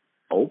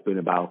 open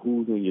about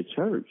who's in your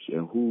church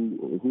and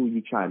who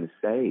you trying to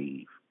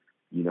save.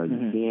 You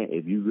can't,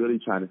 if you're really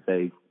trying to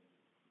save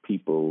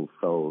people's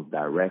souls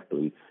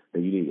directly,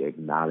 then you need to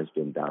acknowledge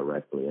them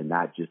directly and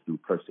not just through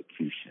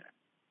persecution,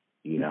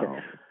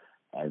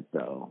 And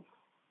so.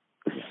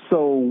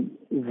 So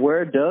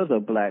where does a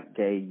black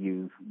gay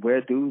youth,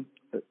 where do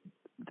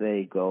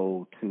they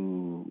go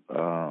to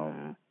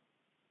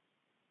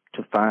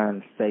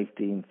find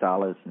safety and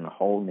solace and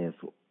wholeness?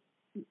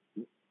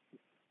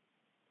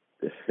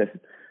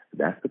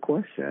 That's the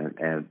question,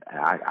 and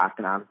I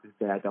can honestly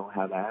say I don't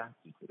have an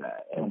answer to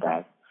that, and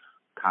that's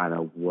kind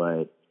of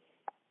what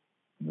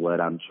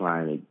I'm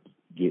trying to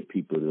get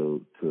people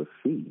to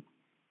see.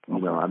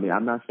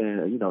 I'm not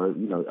saying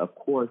of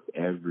course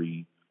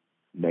every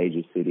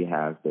major city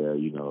has their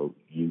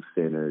youth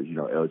centers,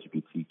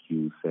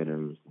 LGBTQ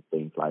centers and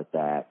things like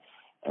that,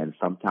 and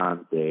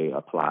sometimes they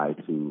apply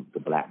to the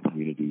black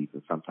communities,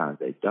 and sometimes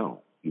they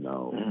don't.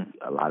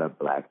 A lot of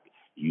black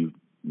youth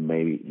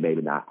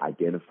maybe not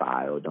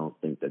identify or don't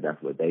think that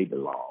that's where they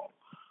belong.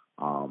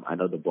 I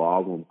know the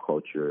ballroom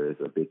culture is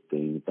a big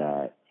thing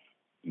that,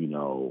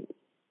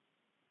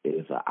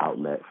 is an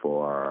outlet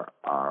for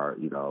our,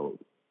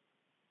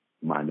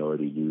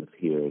 minority youth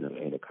here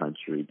in the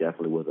country.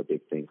 Definitely was a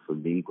big thing for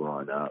me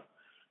growing up.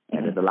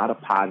 And there's a lot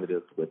of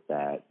positives with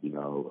that.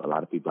 A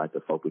lot of people like to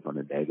focus on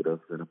the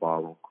negatives in the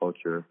ballroom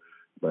culture,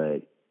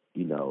 but,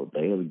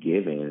 they have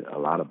given a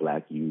lot of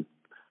black youth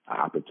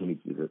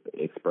opportunities to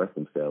express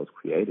themselves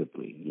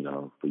creatively,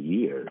 for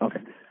years.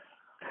 Okay.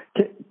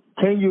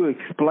 Can you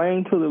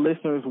explain to the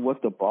listeners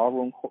what the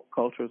ballroom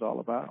culture is all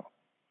about?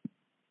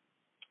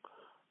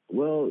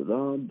 Well,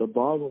 the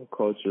ballroom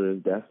culture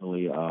is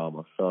definitely a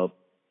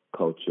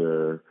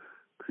subculture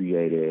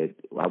created,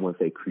 I wouldn't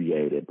say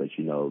created, but,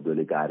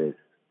 really got its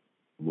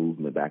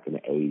movement back in the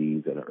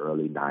 80s and the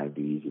early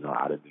 90s,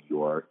 out of New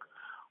York,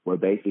 where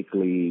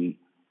basically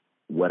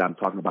what I'm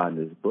talking about in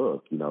this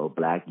book,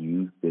 black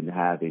youth didn't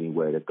have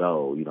anywhere to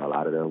go. A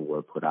lot of them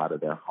were put out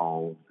of their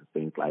homes and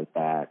things like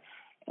that.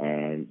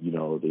 And,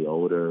 the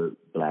older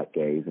black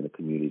gays in the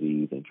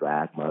communities and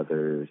drag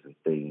mothers and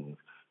things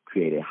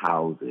created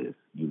houses,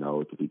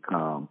 to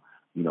become,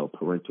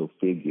 parental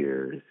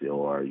figures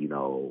or,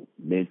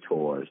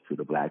 mentors to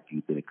the black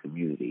youth in the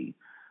community.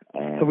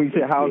 And so when you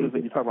say houses, are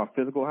you talking about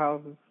physical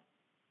houses?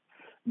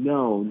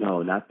 No,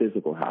 not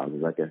physical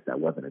houses. I guess that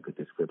wasn't a good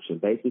description.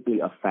 Basically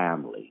a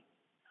family.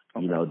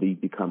 Okay. These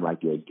become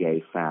like your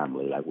gay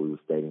family, like we were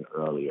stating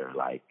earlier.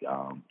 Like,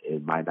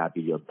 it might not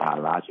be your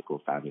biological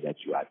family that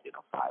you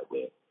identify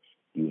with.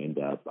 You end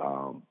up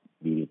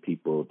meeting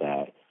people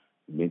that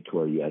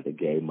mentor you as a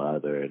gay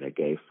mother and a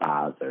gay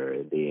father,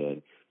 and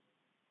then,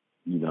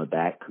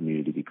 that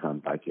community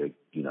becomes like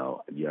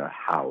your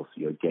house,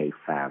 your gay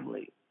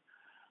family.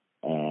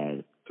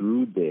 And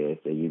through this,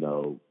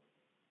 and,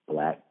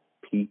 black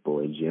people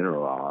in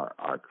general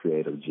are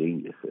creative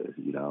geniuses,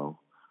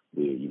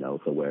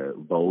 so we're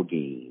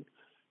voguing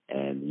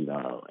and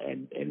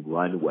and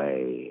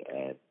runway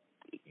and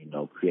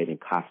creating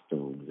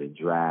costumes and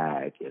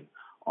drag and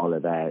all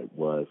of that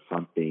was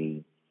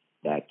something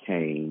that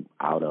came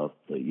out of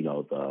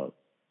the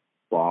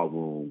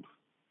ballroom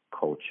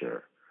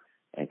culture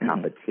and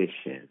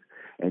competition.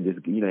 And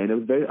just, and it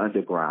was very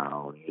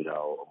underground,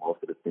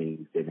 most of the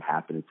things didn't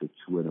happen until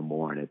 2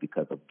 a.m.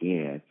 because,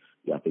 again,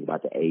 you got to think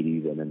about the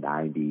 80s and the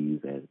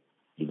 90s and,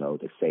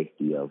 the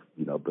safety of,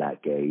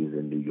 black gays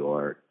in New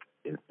York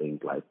and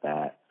things like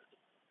that.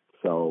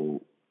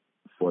 So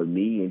for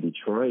me in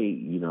Detroit,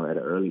 at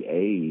an early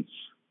age,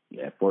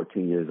 at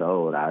 14 years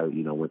old, I,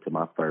 went to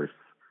my first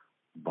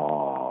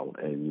ball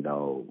and,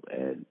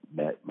 and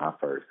met my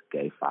first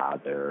gay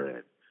father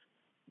and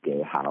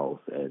gay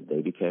house, and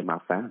they became my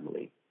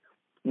family.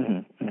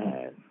 Mm-hmm.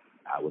 And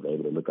I was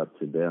able to look up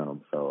to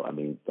them. So, I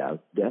mean,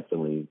 that's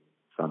definitely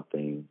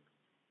something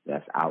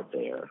that's out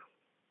there.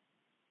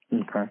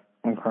 Okay.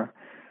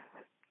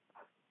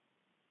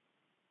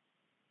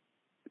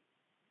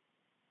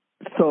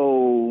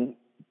 So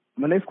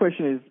my next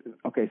question is,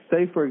 okay,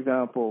 say, for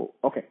example,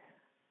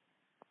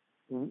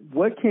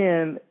 what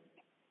can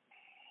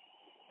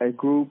a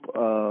group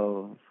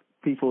of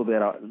people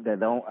that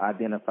don't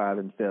identify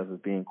themselves as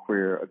being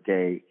queer or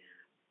gay,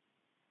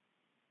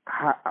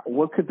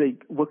 what could they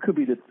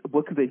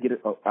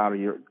get out of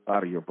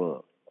your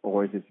book,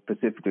 or is it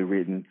specifically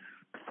written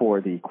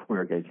for the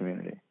queer gay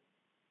community?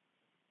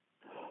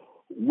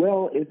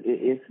 Well,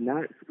 it's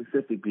not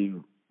specifically.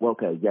 Well,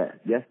 okay,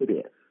 yes, it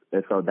is.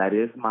 And so that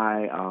is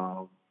my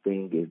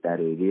thing, is that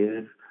it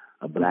is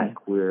a black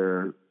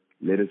queer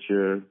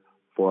literature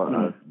for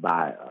us,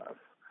 by us.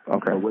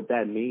 Okay. So what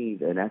that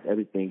means, and that's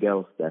everything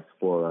else that's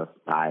for us,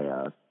 by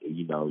us.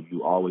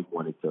 You always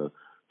wanted to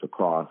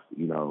cross,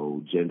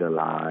 gender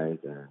lines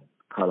and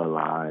color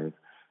lines.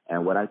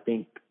 And what I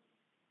think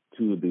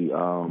to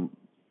the,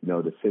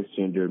 the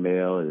cisgender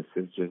male and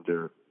the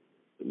cisgender,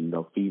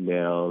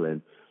 female,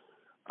 and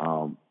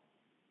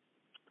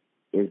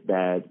is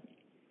that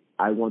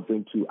I want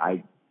them to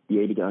be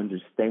able to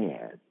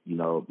understand,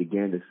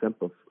 begin to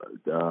simplify,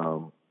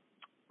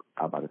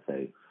 I'm about to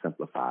say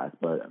simplify,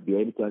 but be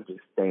able to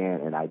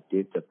understand and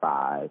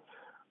identify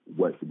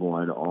what's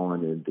going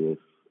on in this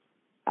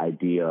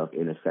idea of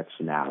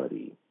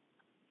intersectionality,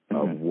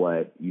 of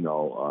what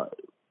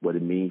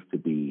it means to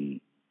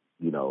be,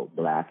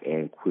 black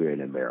and queer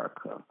in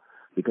America.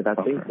 Because I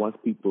think once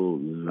people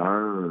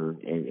learn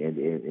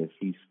and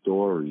see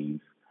stories,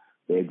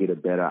 they get a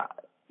better,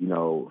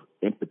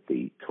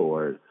 empathy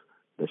towards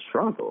the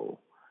struggle,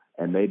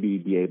 and maybe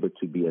be able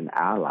to be an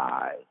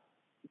ally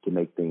to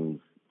make things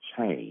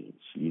change.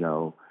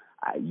 You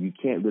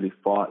can't really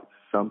fault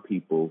some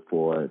people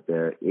for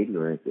their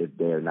ignorance if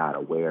they're not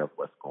aware of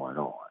what's going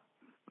on.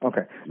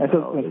 Okay. And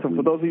so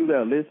for those of you that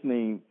are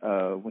listening,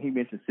 when he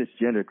mentioned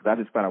cisgender, because I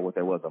just found out what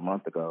that was a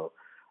month ago,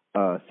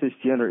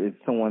 cisgender is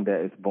someone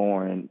that is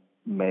born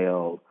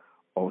male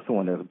or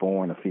someone that's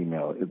born a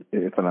female,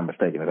 if I'm not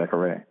mistaken. Is that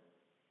correct?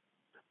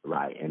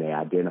 Right, and they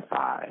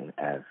identify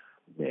as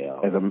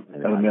male. As a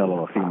male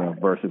or a female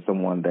versus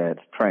someone that's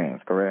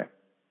trans, correct?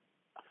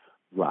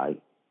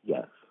 Right,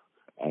 yes.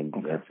 And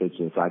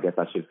cisgender, so I guess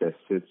I should say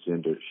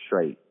cisgender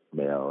straight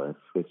male and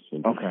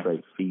cisgender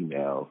straight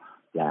female,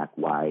 black,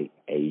 white,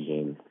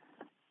 Asian,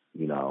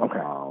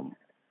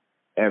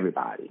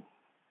 everybody.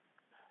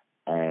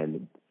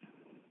 And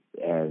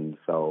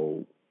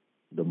so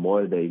the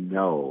more they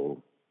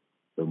know,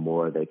 the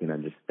more they can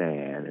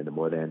understand, and the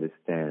more they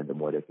understand, the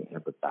more they can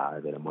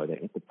empathize, and the more they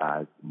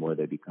empathize, the more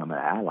they become an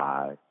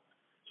ally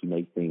to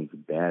make things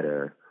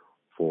better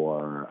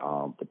for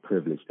the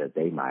privilege that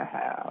they might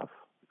have,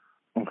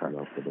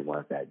 for the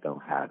ones that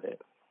don't have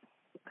it.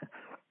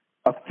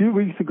 A few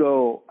weeks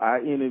ago, I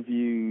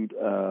interviewed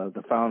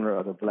the founder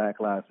of the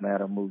Black Lives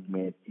Matter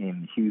movement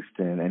in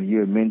Houston, and you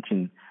had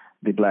mentioned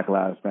the Black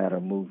Lives Matter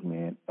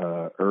movement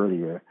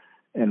earlier.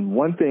 And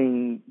one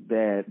thing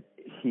that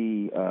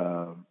he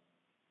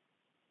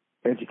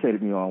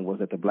educated me on was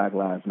that the Black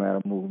Lives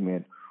Matter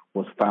movement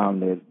was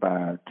founded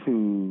by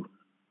two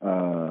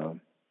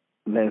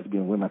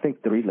lesbian women. I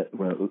think three.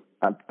 Well,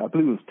 I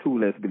believe it was two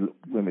lesbian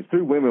women.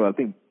 Three women. I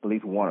think at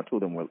least one or two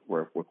of them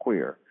were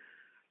queer.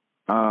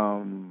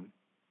 In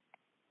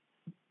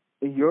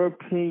your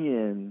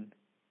opinion,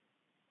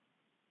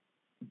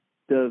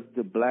 does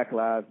the Black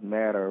Lives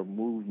Matter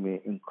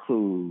movement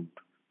include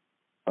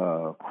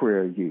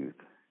queer youth?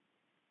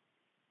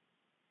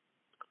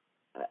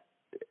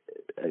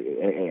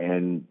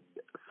 And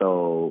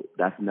so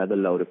that's another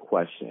loaded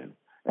question.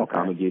 I'm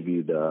going to give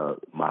you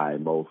my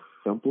most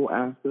simple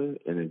answer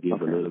and then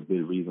give a little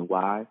bit of reason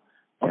why.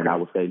 And I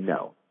would say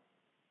no.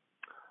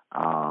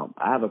 I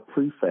have a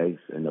preface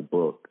in the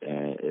book,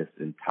 and it's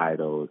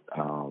entitled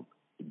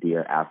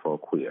Dear Afro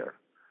Queer.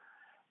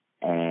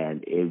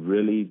 And it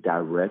really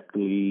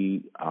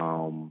directly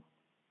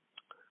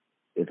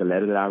it's a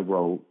letter that I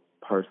wrote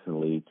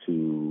personally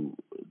to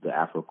the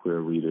Afro queer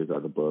readers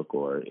of the book,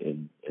 or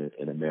in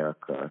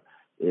America.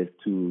 It's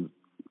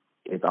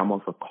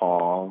almost a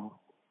call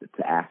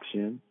to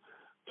action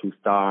to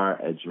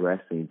start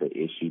addressing the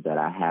issue that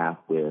I have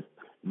with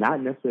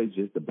not necessarily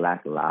just the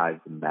Black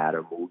Lives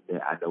Matter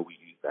movement. I know we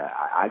use that.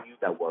 I use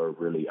that word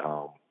really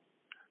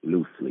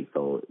loosely.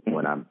 So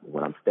when I'm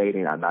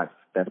stating, I'm not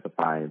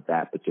specifying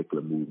that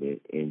particular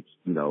movement in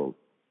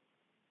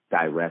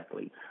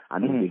directly. I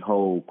mean the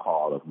whole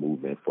call of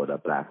movement for the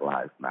Black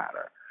Lives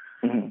Matter.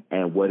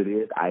 And what it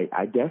is,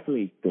 I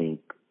definitely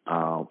think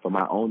from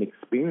my own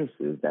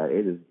experiences that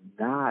it is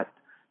not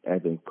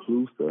as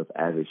inclusive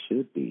as it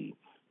should be,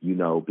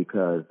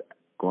 because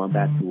going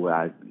back to where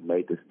I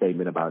made the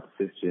statement about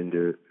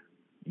cisgender,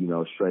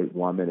 straight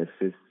woman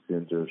and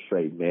cisgender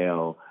straight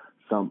male,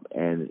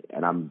 and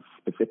I'm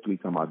specifically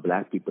talking about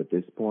Black people at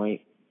this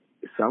point,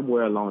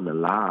 somewhere along the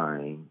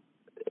line,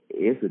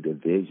 it's a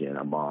division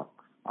amongst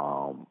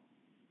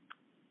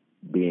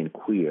being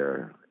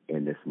queer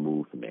in this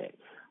movement.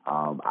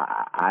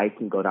 I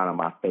can go down on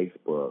my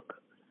Facebook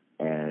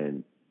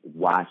and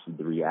watch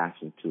the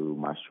reaction to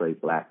my straight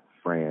Black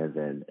friends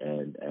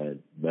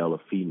and male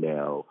or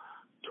female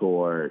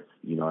towards,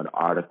 an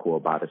article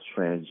about a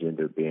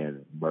transgender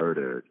being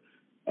murdered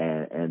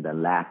and the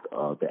lack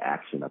of the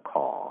action or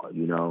call,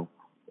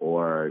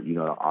 or, an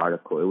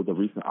article. It was a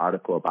recent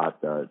article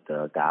about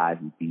the guy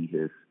who beat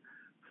his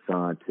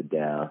son to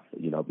death,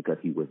 because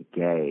he was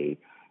gay.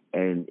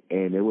 And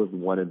it was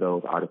one of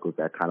those articles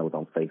that kind of was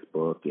on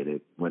Facebook and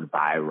it went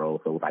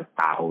viral. So it was like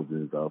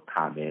thousands of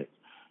comments.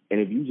 And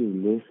if you just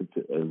listen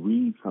to and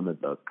read some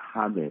of the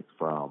comments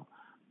from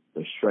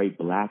the straight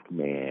Black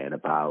man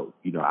about,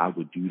 I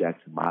would do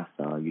that to my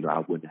son, I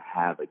wouldn't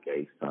have a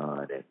gay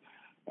son.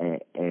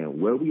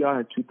 And where we are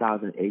in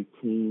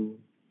 2018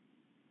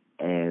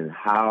 and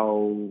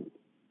how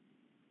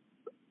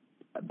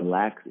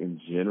Blacks in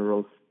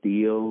general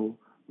still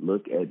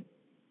look at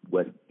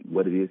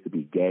what it is to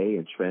be gay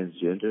and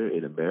transgender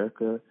in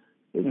America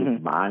is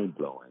just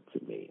mind-blowing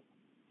to me.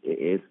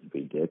 It's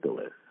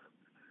ridiculous.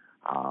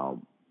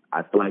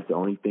 I feel like the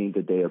only thing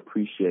that they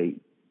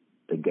appreciate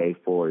the gay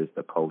for is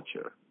the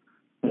culture.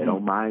 They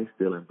don't mind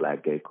stealing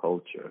Black gay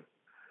culture,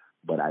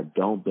 but I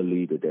don't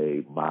believe that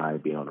they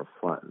mind being on the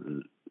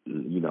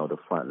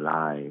front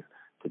lines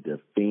to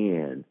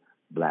defend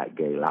Black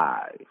gay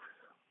lives.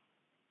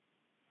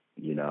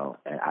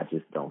 And I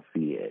just don't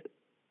see it.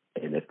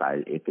 And if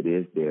it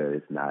is there,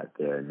 it's not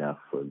there enough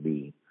for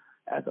me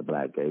as a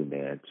Black gay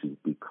man to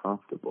be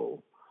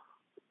comfortable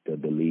to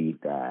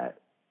believe that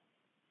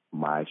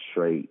my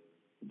straight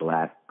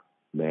Black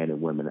men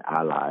and women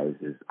allies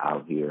is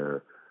out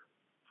here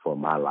for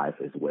my life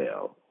as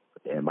well,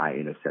 and my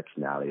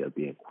intersectionality of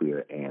being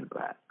queer and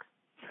Black.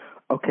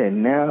 Okay,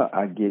 now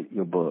I get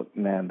your book.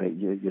 Now that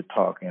you're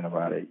talking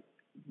about it,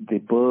 the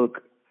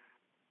book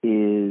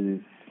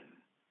is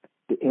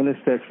the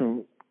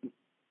intersection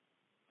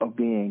of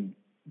being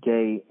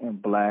gay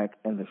and Black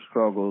and the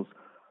struggles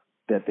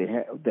that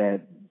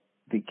that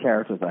the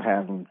characters are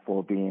having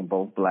for being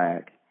both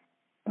Black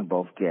and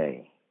both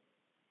gay.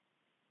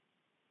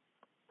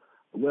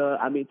 Well,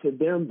 I mean, to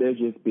them, they're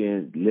just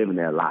living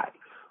their life.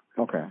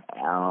 Okay.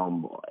 I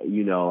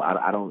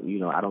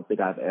don't think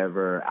I've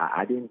ever.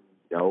 I didn't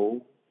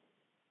know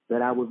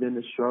that I was in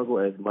the struggle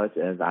as much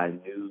as I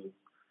knew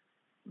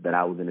that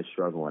I was in the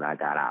struggle when I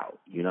got out.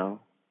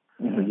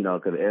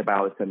 Because everybody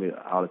always tell me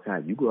all the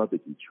time, you grew up in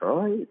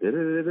Detroit?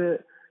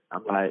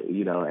 I'm like,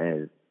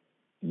 and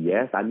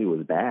yes, I knew it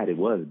was bad. It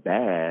was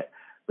bad,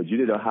 but you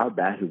didn't know how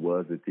bad it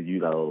was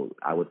until,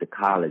 I went to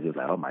college. It was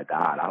like, oh, my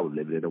God, I was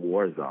living in a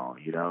war zone,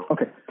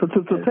 Okay, so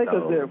take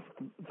us there.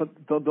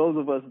 For those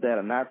of us that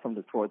are not from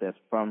Detroit, that's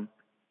from,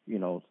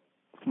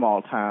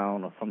 small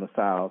town or from the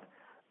South,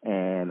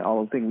 and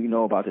all the thing we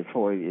know about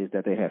Detroit is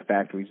that they have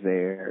factories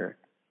there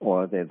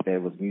or that there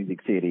was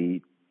Music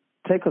City.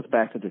 Take us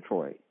back to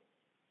Detroit.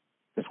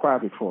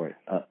 Describe Detroit.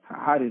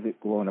 How did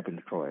it growing up in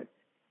Detroit?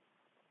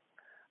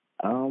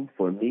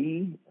 For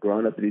me,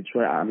 growing up in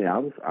Detroit,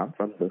 I'm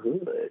from the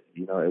hood.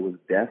 It was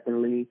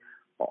definitely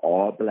an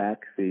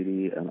all-Black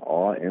city, an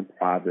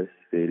all-impoverished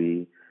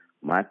city.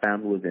 My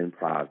family was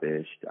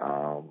impoverished.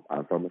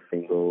 I'm from a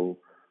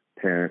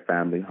single-parent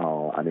family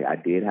home. I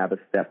did have a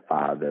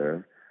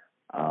stepfather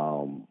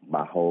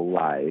my whole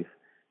life,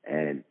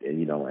 and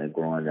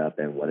growing up,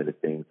 and one of the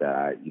things that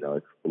I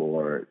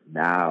explore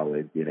now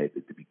is being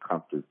able to be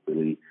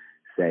comfortably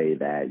say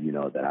that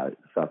that I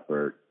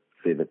suffered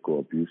physical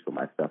abuse from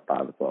my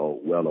stepfather for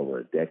well over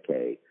a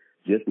decade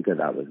just because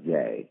I was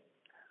gay,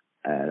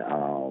 and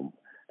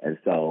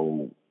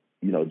so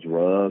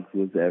drugs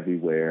was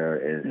everywhere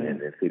in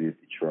the city of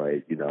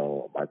Detroit.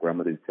 My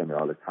grandmother used to tell me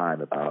all the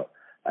time about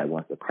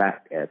once the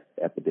crack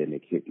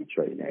epidemic hit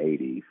Detroit in the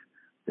 80s,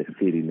 the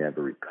city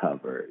never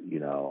recovered.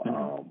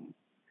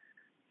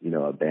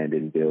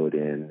 Abandoned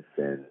buildings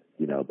and,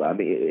 but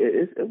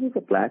it was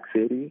a Black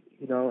city,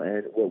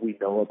 and what we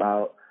know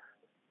about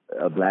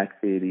a Black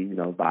city,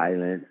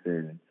 violence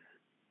and,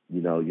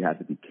 you have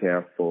to be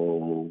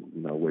careful,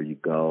 where you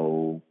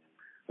go.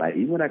 Like,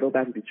 even when I go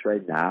back to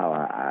Detroit now,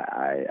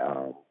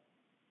 I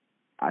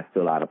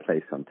feel out of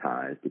place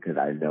sometimes because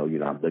I know,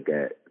 I'm looked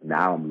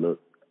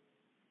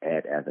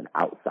at as an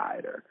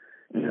outsider.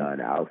 You know,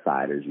 and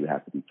outsiders, you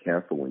have to be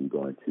careful when you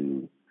go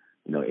into,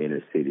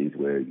 inner cities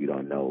where you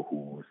don't know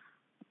who's,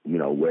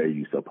 where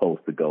you're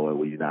supposed to go and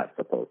where you're not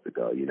supposed to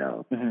go,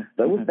 So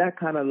it was that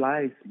kind of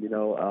life,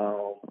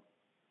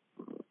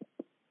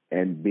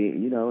 and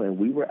being, and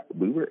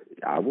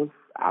I was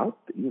out,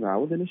 I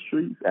was in the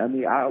streets. I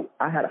mean,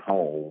 I had a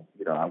home,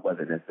 I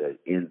wasn't necessarily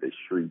in the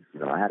streets.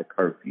 I had a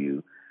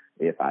curfew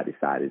if I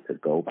decided to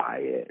go by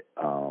it.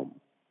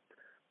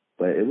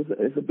 But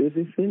it's a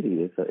busy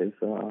city. It's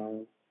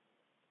a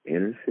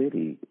inner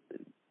city,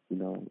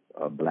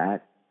 a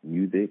black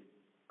music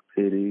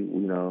city,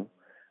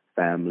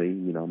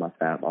 family,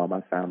 all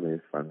my family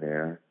is from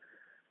there.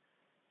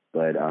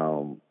 But,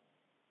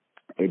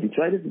 and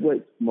Detroit is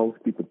what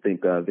most people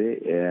think of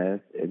it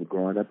as, and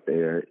growing up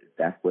there,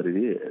 that's what it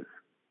is.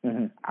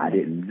 I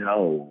didn't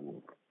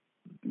know,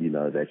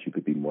 that you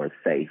could be more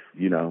safe, I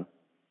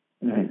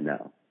didn't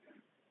know.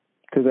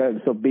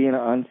 So being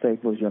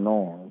unsafe was your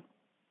norm.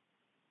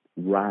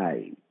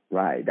 Right.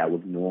 That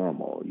was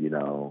normal,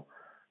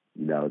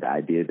 the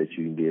idea that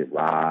you can get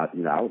robbed.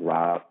 I was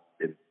robbed.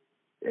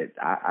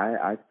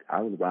 I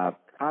was robbed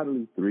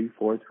probably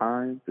 3-4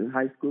 times in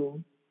high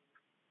school.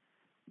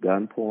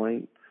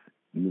 Gunpoint.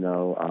 I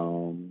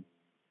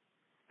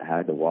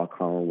had to walk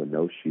home with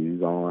no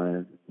shoes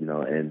on,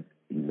 and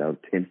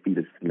 10 feet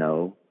of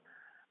snow,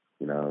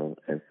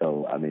 and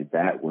so I mean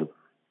that was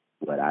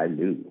what I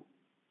knew,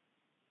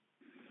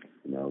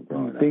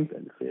 growing up in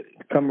the city.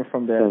 Coming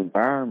from that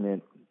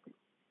environment,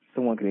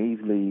 someone can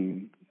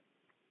easily,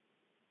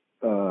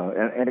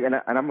 and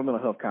I'm a mental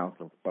health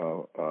counselor,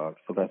 so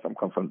I'm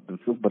coming from,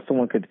 but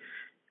someone could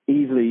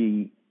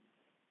easily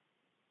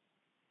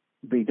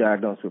be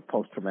diagnosed with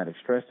post-traumatic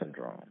stress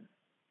syndrome.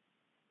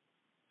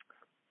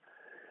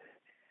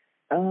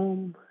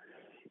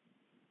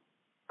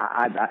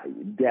 I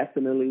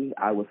definitely,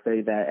 I would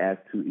say that as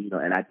to,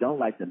 and I don't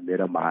like to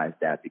minimize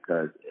that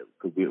because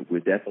we're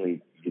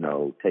definitely,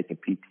 taking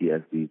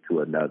PTSD to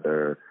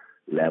another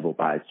level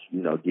by,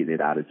 getting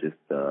it out of just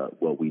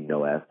what we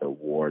know as the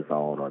war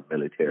zone or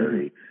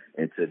military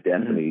into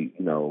definitely,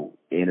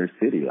 inner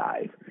city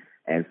life.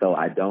 And so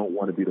I don't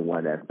want to be the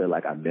one that feel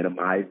like I'm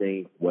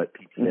minimizing what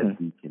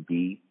PTSD can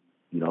be,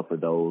 for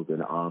those in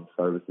the armed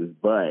services.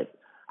 But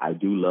I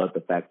do love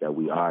the fact that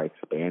we are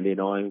expanding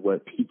on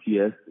what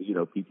PTSD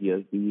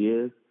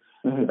is.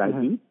 Because I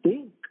do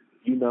think,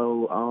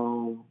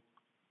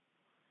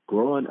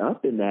 growing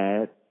up in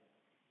that,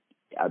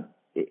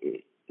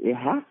 it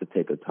has to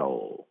take a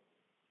toll.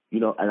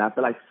 And I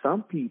feel like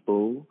some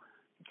people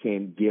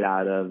can get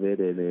out of it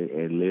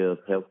and live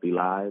healthy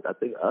lives. I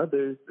think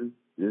others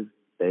is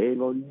they ain't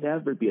gonna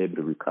never be able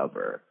to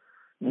recover,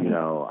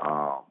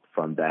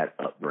 from that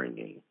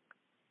upbringing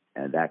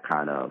and that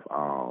kind of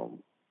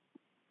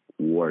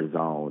war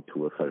zone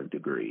to a certain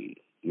degree.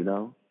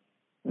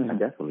 I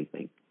definitely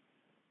think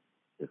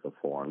it's a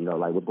form.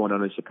 Like what's going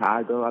on in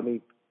Chicago. I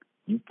mean,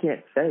 you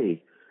can't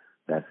say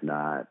that's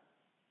not,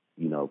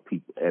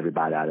 people,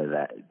 everybody out of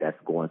that's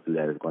going through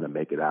that is going to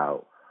make it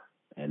out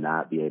and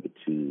not be able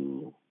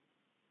to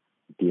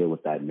deal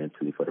with that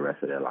mentally for the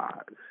rest of their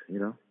lives.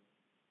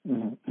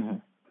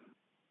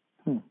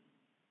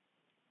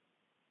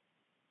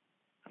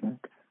 Okay.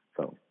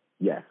 So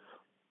yes,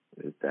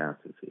 it's the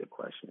answer to your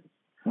question.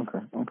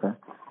 Okay.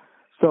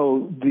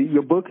 So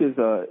your book is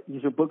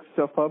your book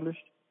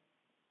self-published?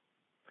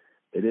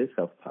 It is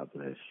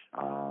self-published.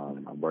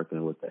 I'm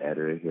working with the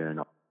editor here in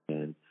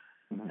Austin,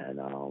 and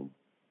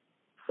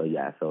so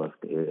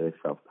it's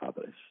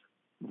self-published.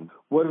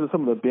 What are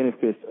some of the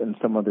benefits and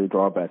some of the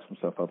drawbacks from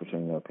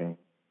self-publishing, in your opinion?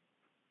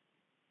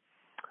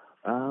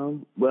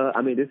 Well,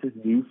 I mean, this is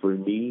new for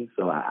me,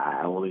 so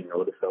I only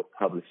know the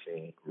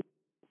self-publishing.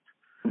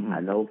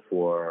 I know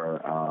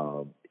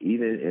for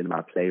even in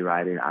my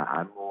playwriting,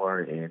 I'm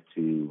more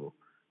into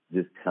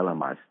just telling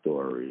my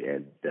story,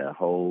 and the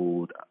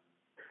whole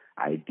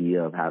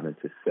idea of having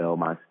to sell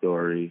my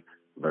story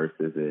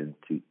versus being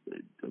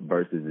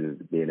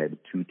able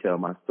to tell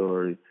my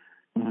story.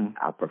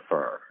 I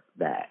prefer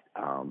that.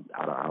 I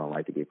don't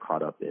like to get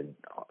caught up in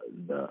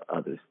the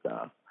other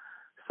stuff.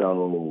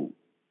 So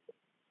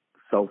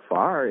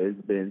far,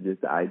 it's been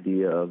just the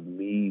idea of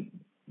me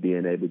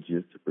being able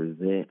just to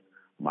present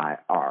my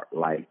art,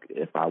 like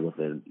if I was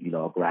a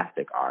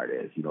graphic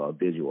artist, a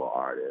visual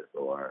artist,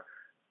 or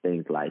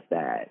things like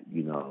that.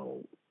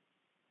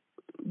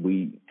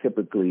 We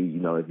typically,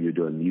 if you're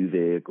doing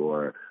music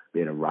or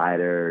being a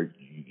writer,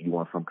 you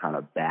want some kind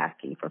of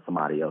backing from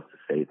somebody else to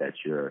say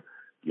that your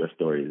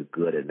story is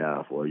good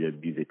enough or your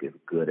music is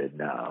good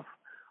enough.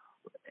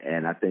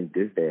 And I think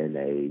this day and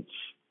age,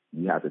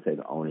 you have to take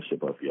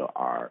ownership of your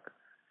art,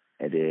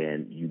 and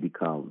then you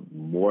become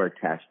more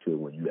attached to it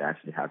when you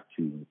actually have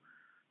to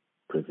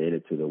present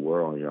it to the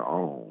world on your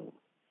own.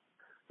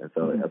 And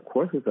so, of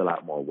course, it's a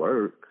lot more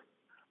work,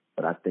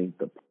 but I think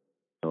the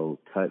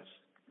touch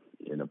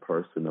in a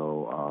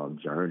personal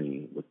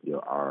journey with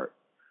your art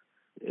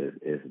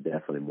is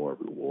definitely more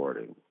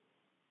rewarding.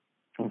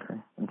 Okay.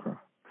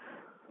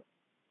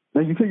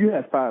 Now, you said you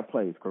had 5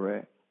 plays,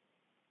 correct?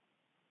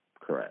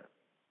 Correct.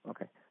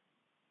 Okay.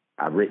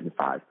 I've written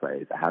 5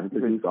 plays. I haven't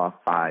produced all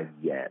 5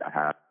 yet. I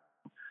have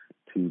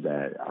 2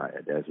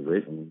 that's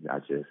written. I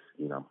just,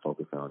 I'm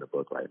focusing on the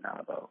book right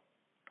now, though.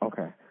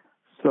 Okay.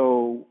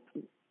 So,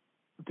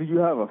 do you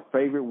have a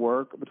favorite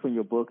work between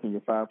your book and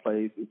your 5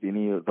 plays? Is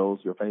any of those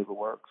your favorite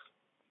works?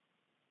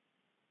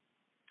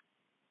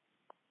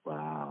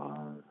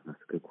 Wow,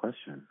 that's a good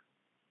question.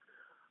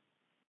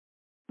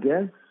 I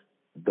guess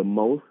the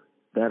most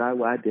that I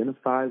would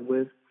identify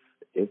with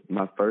is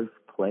my first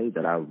play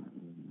that I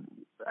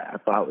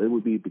thought it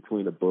would be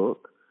between the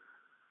book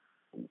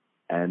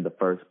and the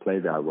first play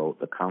that I wrote,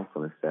 The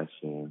Counseling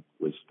Session,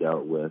 which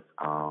dealt with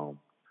a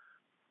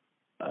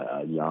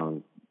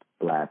young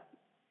black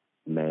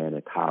man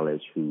in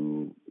college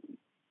who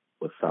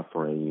was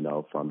suffering,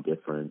 from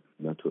different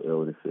mental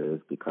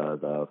illnesses because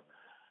of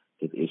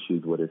his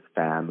issues with his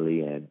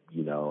family, and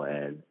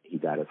and he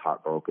got his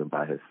heart broken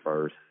by his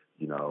first,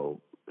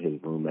 his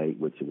roommate,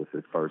 which was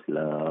his first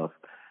love,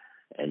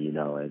 and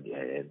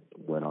and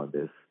went on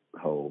this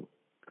whole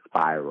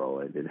spiral,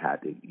 and then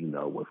had to,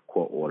 was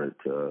court ordered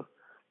to,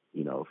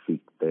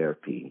 seek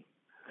therapy,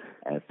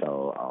 and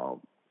so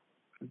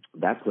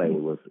that play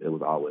was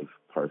always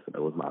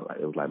personal.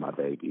 It was like my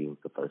baby. It was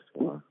the first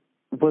one.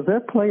 Was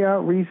that play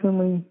out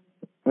recently?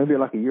 Maybe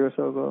like a year or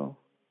so ago.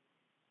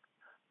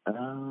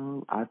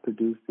 I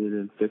produced it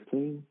in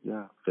 15.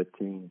 Yeah,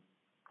 15.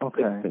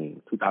 Okay.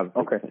 2015.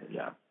 Okay.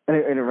 Yeah. And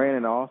it ran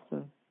in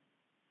Austin?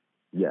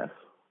 Yes.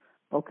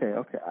 Okay.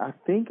 I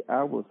think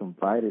I was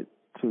invited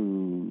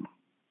to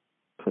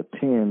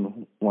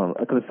attend one,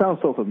 because it sounds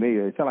so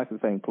familiar. It sounds like the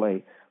same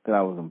play that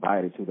I was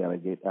invited to that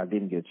I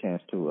didn't get a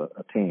chance to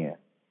attend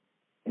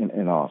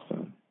in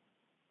Austin.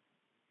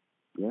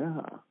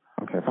 Yeah.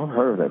 Okay. I've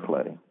heard of that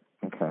play.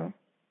 Okay.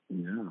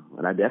 Yeah,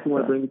 and I definitely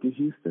want to bring it to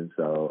Houston.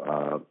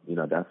 So,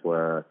 that's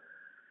where,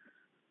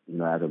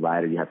 as a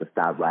writer, you have to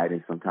stop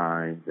writing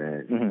sometimes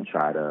and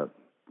try to,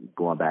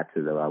 going back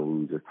to what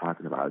we were just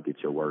talking about,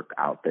 get your work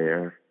out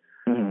there.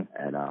 And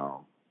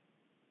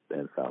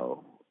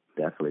so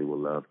definitely would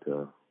love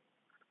to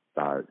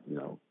start,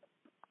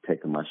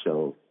 taking my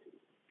show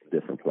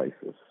different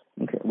places.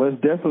 Okay. Well,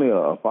 it's definitely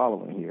a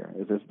following here.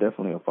 There's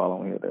definitely a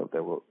following here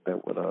that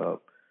would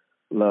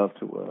love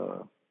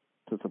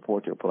to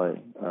support your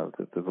play.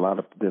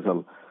 There's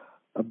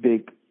a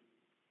big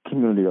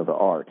community of the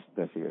arts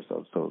that's here.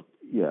 So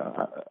yeah,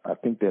 I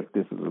think that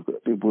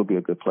it will be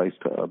a good place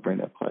to bring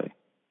that play.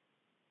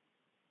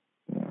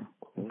 Yeah.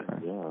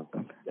 Okay. Yeah.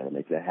 Gotta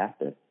make that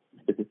happen.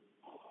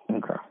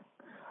 Okay.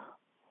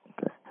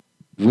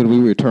 When we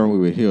return, we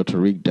will hear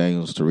Tariq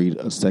Daniels to read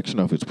a section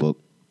of his book,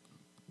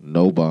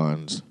 No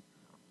Bonds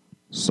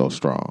So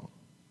Strong.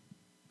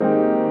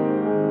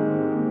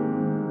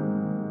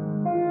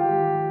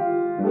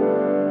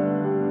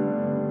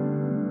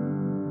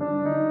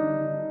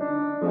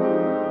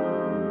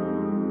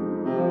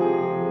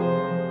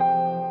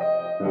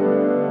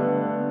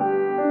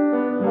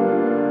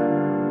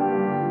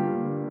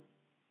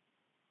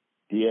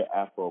 Dear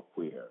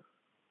Afro-Queer,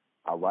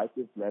 I write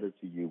this letter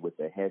to you with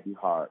a heavy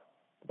heart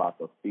about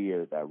the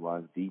fear that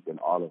runs deep in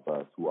all of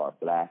us who are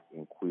black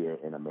and queer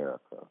in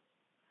America.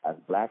 As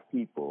black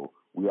people,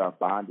 we are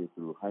bonded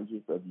through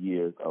hundreds of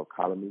years of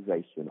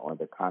colonization on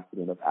the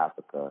continent of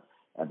Africa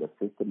and the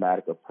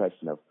systematic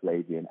oppression of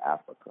slavery in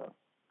Africa.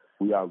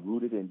 We are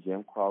rooted in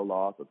Jim Crow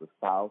laws of the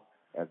South,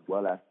 as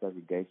well as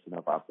segregation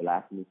of our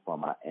blackness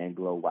from our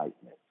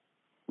Anglo-whiteness.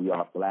 We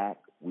are black,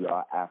 we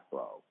are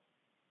Afro.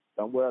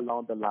 Somewhere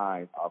along the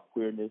line, our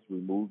queerness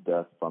removed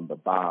us from the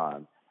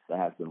bond that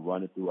has been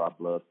running through our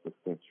blood for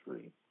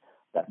centuries.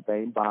 That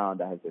same bond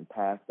that has been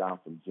passed down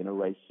from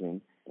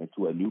generation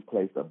into a new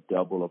place of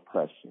double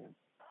oppression.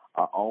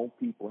 Our own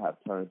people have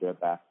turned their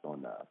backs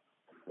on us.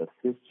 The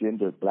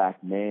cisgendered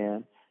black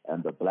man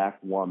and the black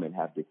woman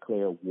have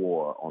declared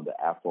war on the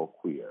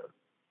Afro-queer.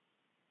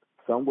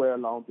 Somewhere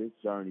along this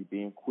journey,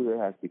 being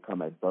queer has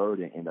become a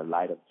burden in the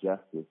light of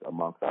justice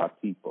amongst our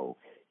people,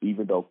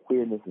 even though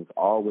queerness has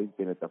always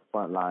been at the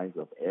front lines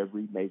of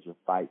every major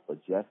fight for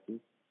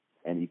justice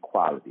and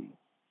equality.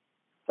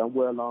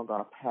 Somewhere along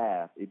our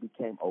path, it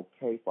became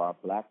okay for our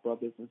black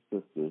brothers and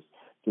sisters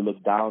to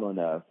look down on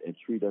us and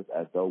treat us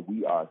as though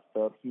we are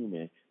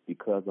subhuman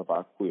because of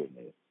our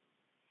queerness.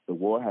 The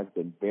war has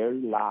been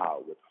very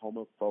loud with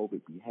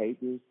homophobic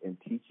behaviors and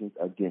teachings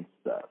against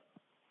us.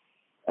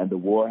 And the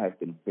war has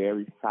been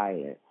very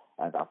silent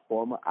as our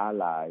former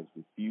allies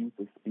refuse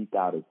to speak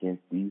out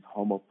against these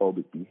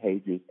homophobic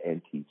behaviors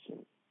and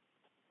teachings.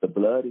 The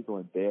blood is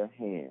on their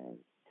hands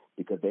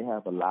because they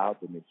have allowed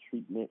the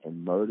mistreatment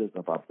and murders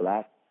of our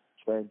black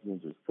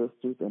transgender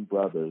sisters and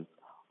brothers,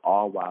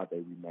 all while they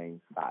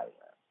remain silent.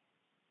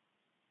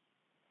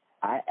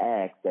 I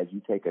ask that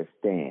you take a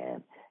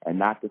stand and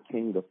not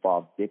continue to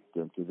fall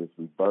victim to this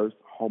reverse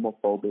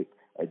homophobic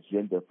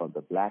agenda from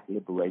the black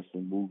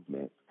liberation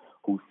movement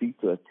who seek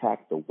to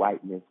attack the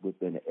whiteness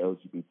within the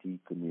LGBT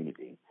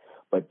community,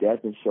 but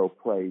doesn't show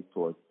praise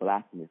towards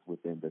blackness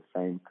within the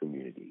same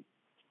community.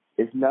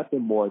 It's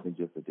nothing more than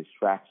just a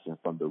distraction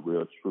from the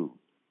real truth.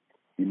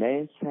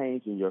 Demand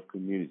change in your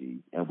community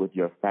and with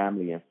your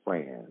family and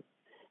friends.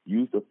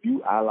 Use the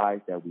few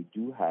allies that we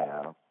do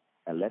have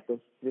and let the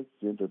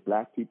cisgender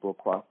Black people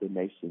across the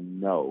nation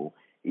know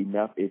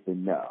enough is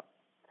enough.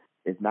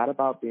 It's not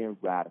about being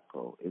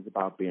radical. It's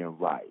about being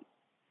right.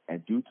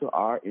 And due to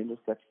our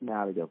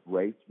intersectionality of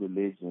race,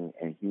 religion,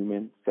 and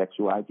human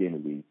sexual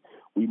identities,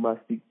 we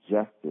must seek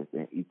justice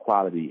and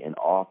equality in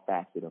all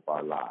facets of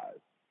our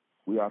lives.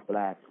 We are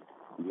Black,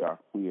 we are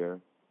queer,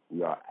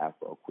 we are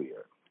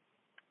Afro-queer.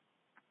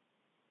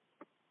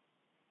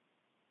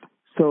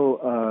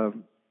 So,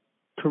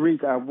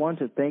 Tariq, I want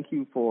to thank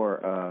you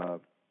for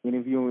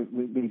interviewing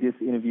me. This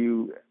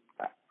interview,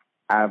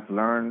 I've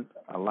learned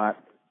a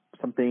lot,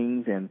 some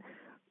things, and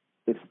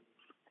it's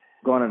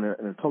gone in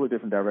a totally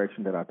different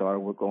direction that I thought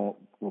it would go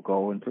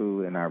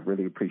into. And I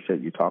really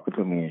appreciate you talking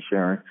to me and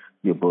sharing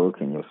your book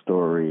and your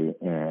story.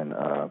 And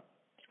I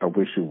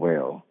wish you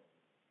well.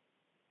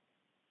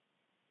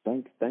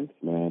 Thanks,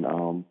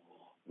 man.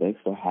 Thanks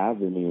for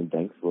having me, and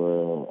thanks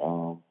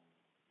for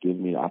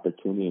giving me the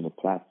opportunity and the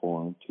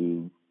platform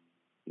to,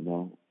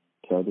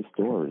 tell the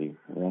story.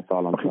 And that's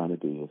all I'm trying to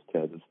do is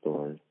tell the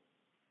story.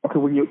 Okay,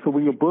 when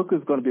your book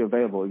is going to be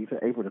available, you said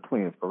April the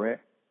 20th,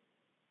 correct?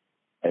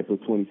 April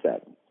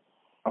 27th.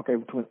 Okay.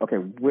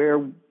 Where,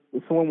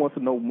 if someone wants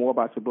to know more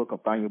about your book or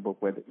find your book,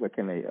 where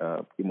can they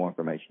get more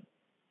information?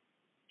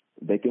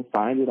 They can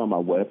find it on my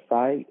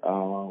website,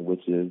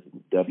 which is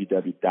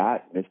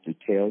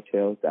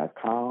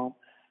www.mrtelltales.com,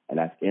 and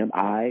that's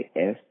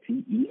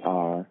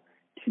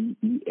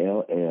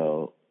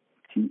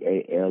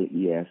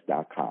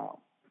MisterTelltales.com.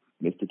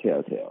 Mr.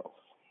 Telltales.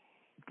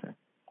 Okay.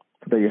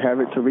 So there you have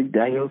it. Tariq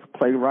Daniels,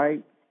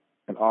 playwright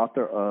and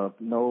author of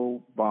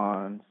No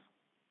Bonds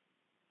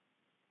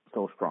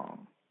So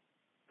Strong.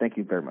 Thank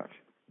you very much.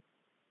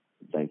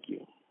 Thank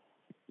you.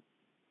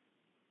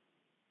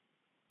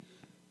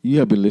 You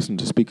have been listening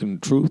to Speaking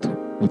the Truth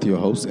with your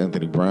host,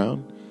 Anthony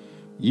Brown.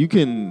 You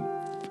can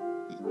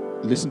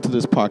listen to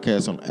this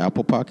podcast on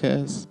Apple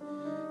Podcasts,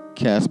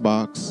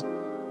 Castbox,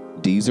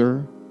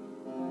 Deezer,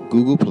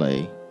 Google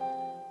Play,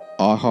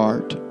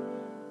 iHeart,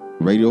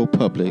 Radio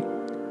Public,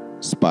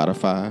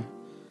 Spotify,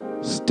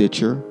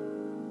 Stitcher,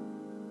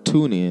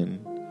 TuneIn,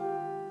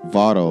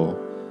 Vaudo,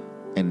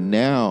 and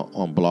now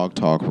on Blog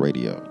Talk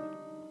Radio.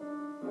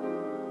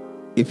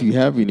 If you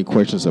have any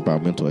questions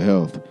about mental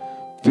health,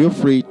 feel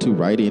free to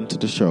write into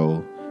the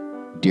show,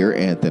 Dear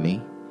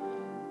Anthony,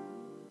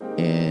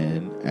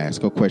 and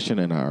ask a question,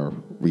 and I'll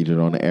read it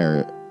on the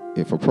air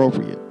if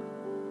appropriate.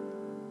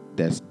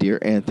 That's Dear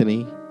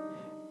Anthony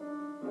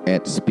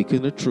at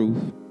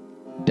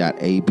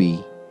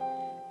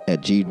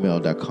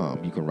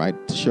speakingthetruth.ab@gmail.com. You can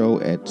write the show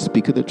at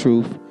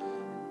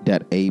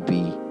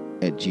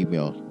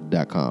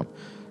speakingthetruth.ab@gmail.com.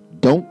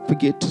 Don't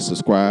forget to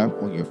subscribe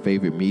on your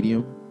favorite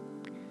medium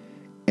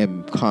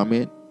and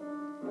comment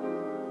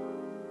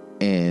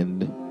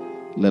and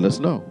let us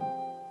know.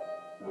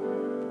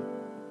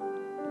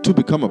 To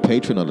become a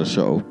patron of the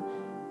show,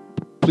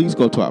 please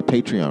go to our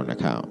Patreon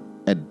account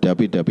at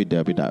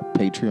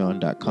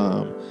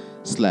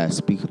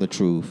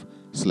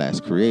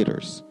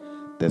www.patreon.com/speakingthetruth/creators.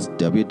 That's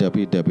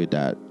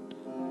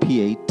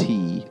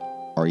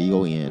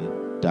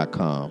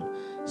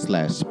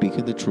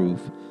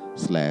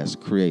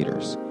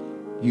www.patreon.com/speakingthetruth/creators.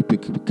 You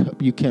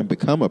can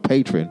become a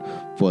patron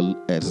for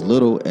as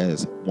little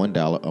as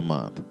 $1 a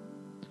month.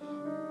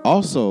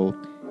 Also,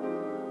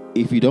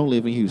 if you don't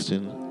live in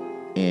Houston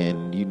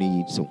and you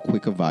need some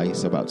quick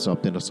advice about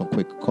something or some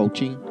quick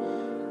coaching,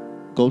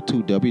 go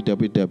to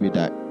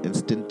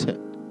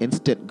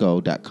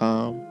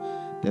www.instantgo.com.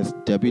 That's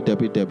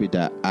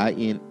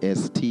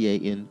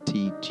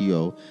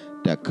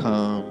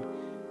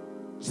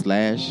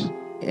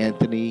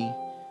www.instantgo.com/Anthony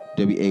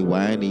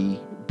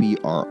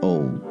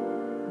WAYNEBROW.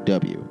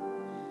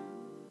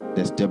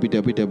 That's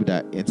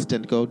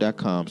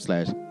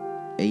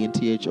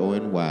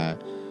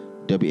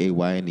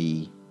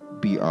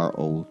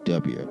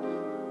www.instantgo.com/ANTHONYWAYNEBROW.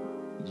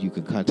 You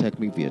can contact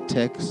me via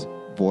text,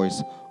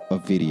 voice, or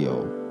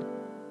video.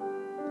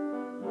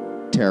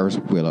 Tariffs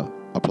will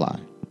apply.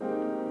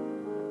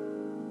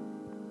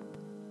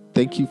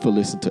 Thank you for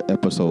listening to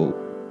episode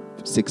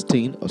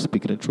 16 of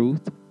Speaking the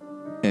Truth,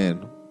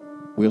 and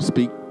we'll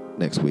speak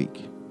next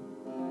week.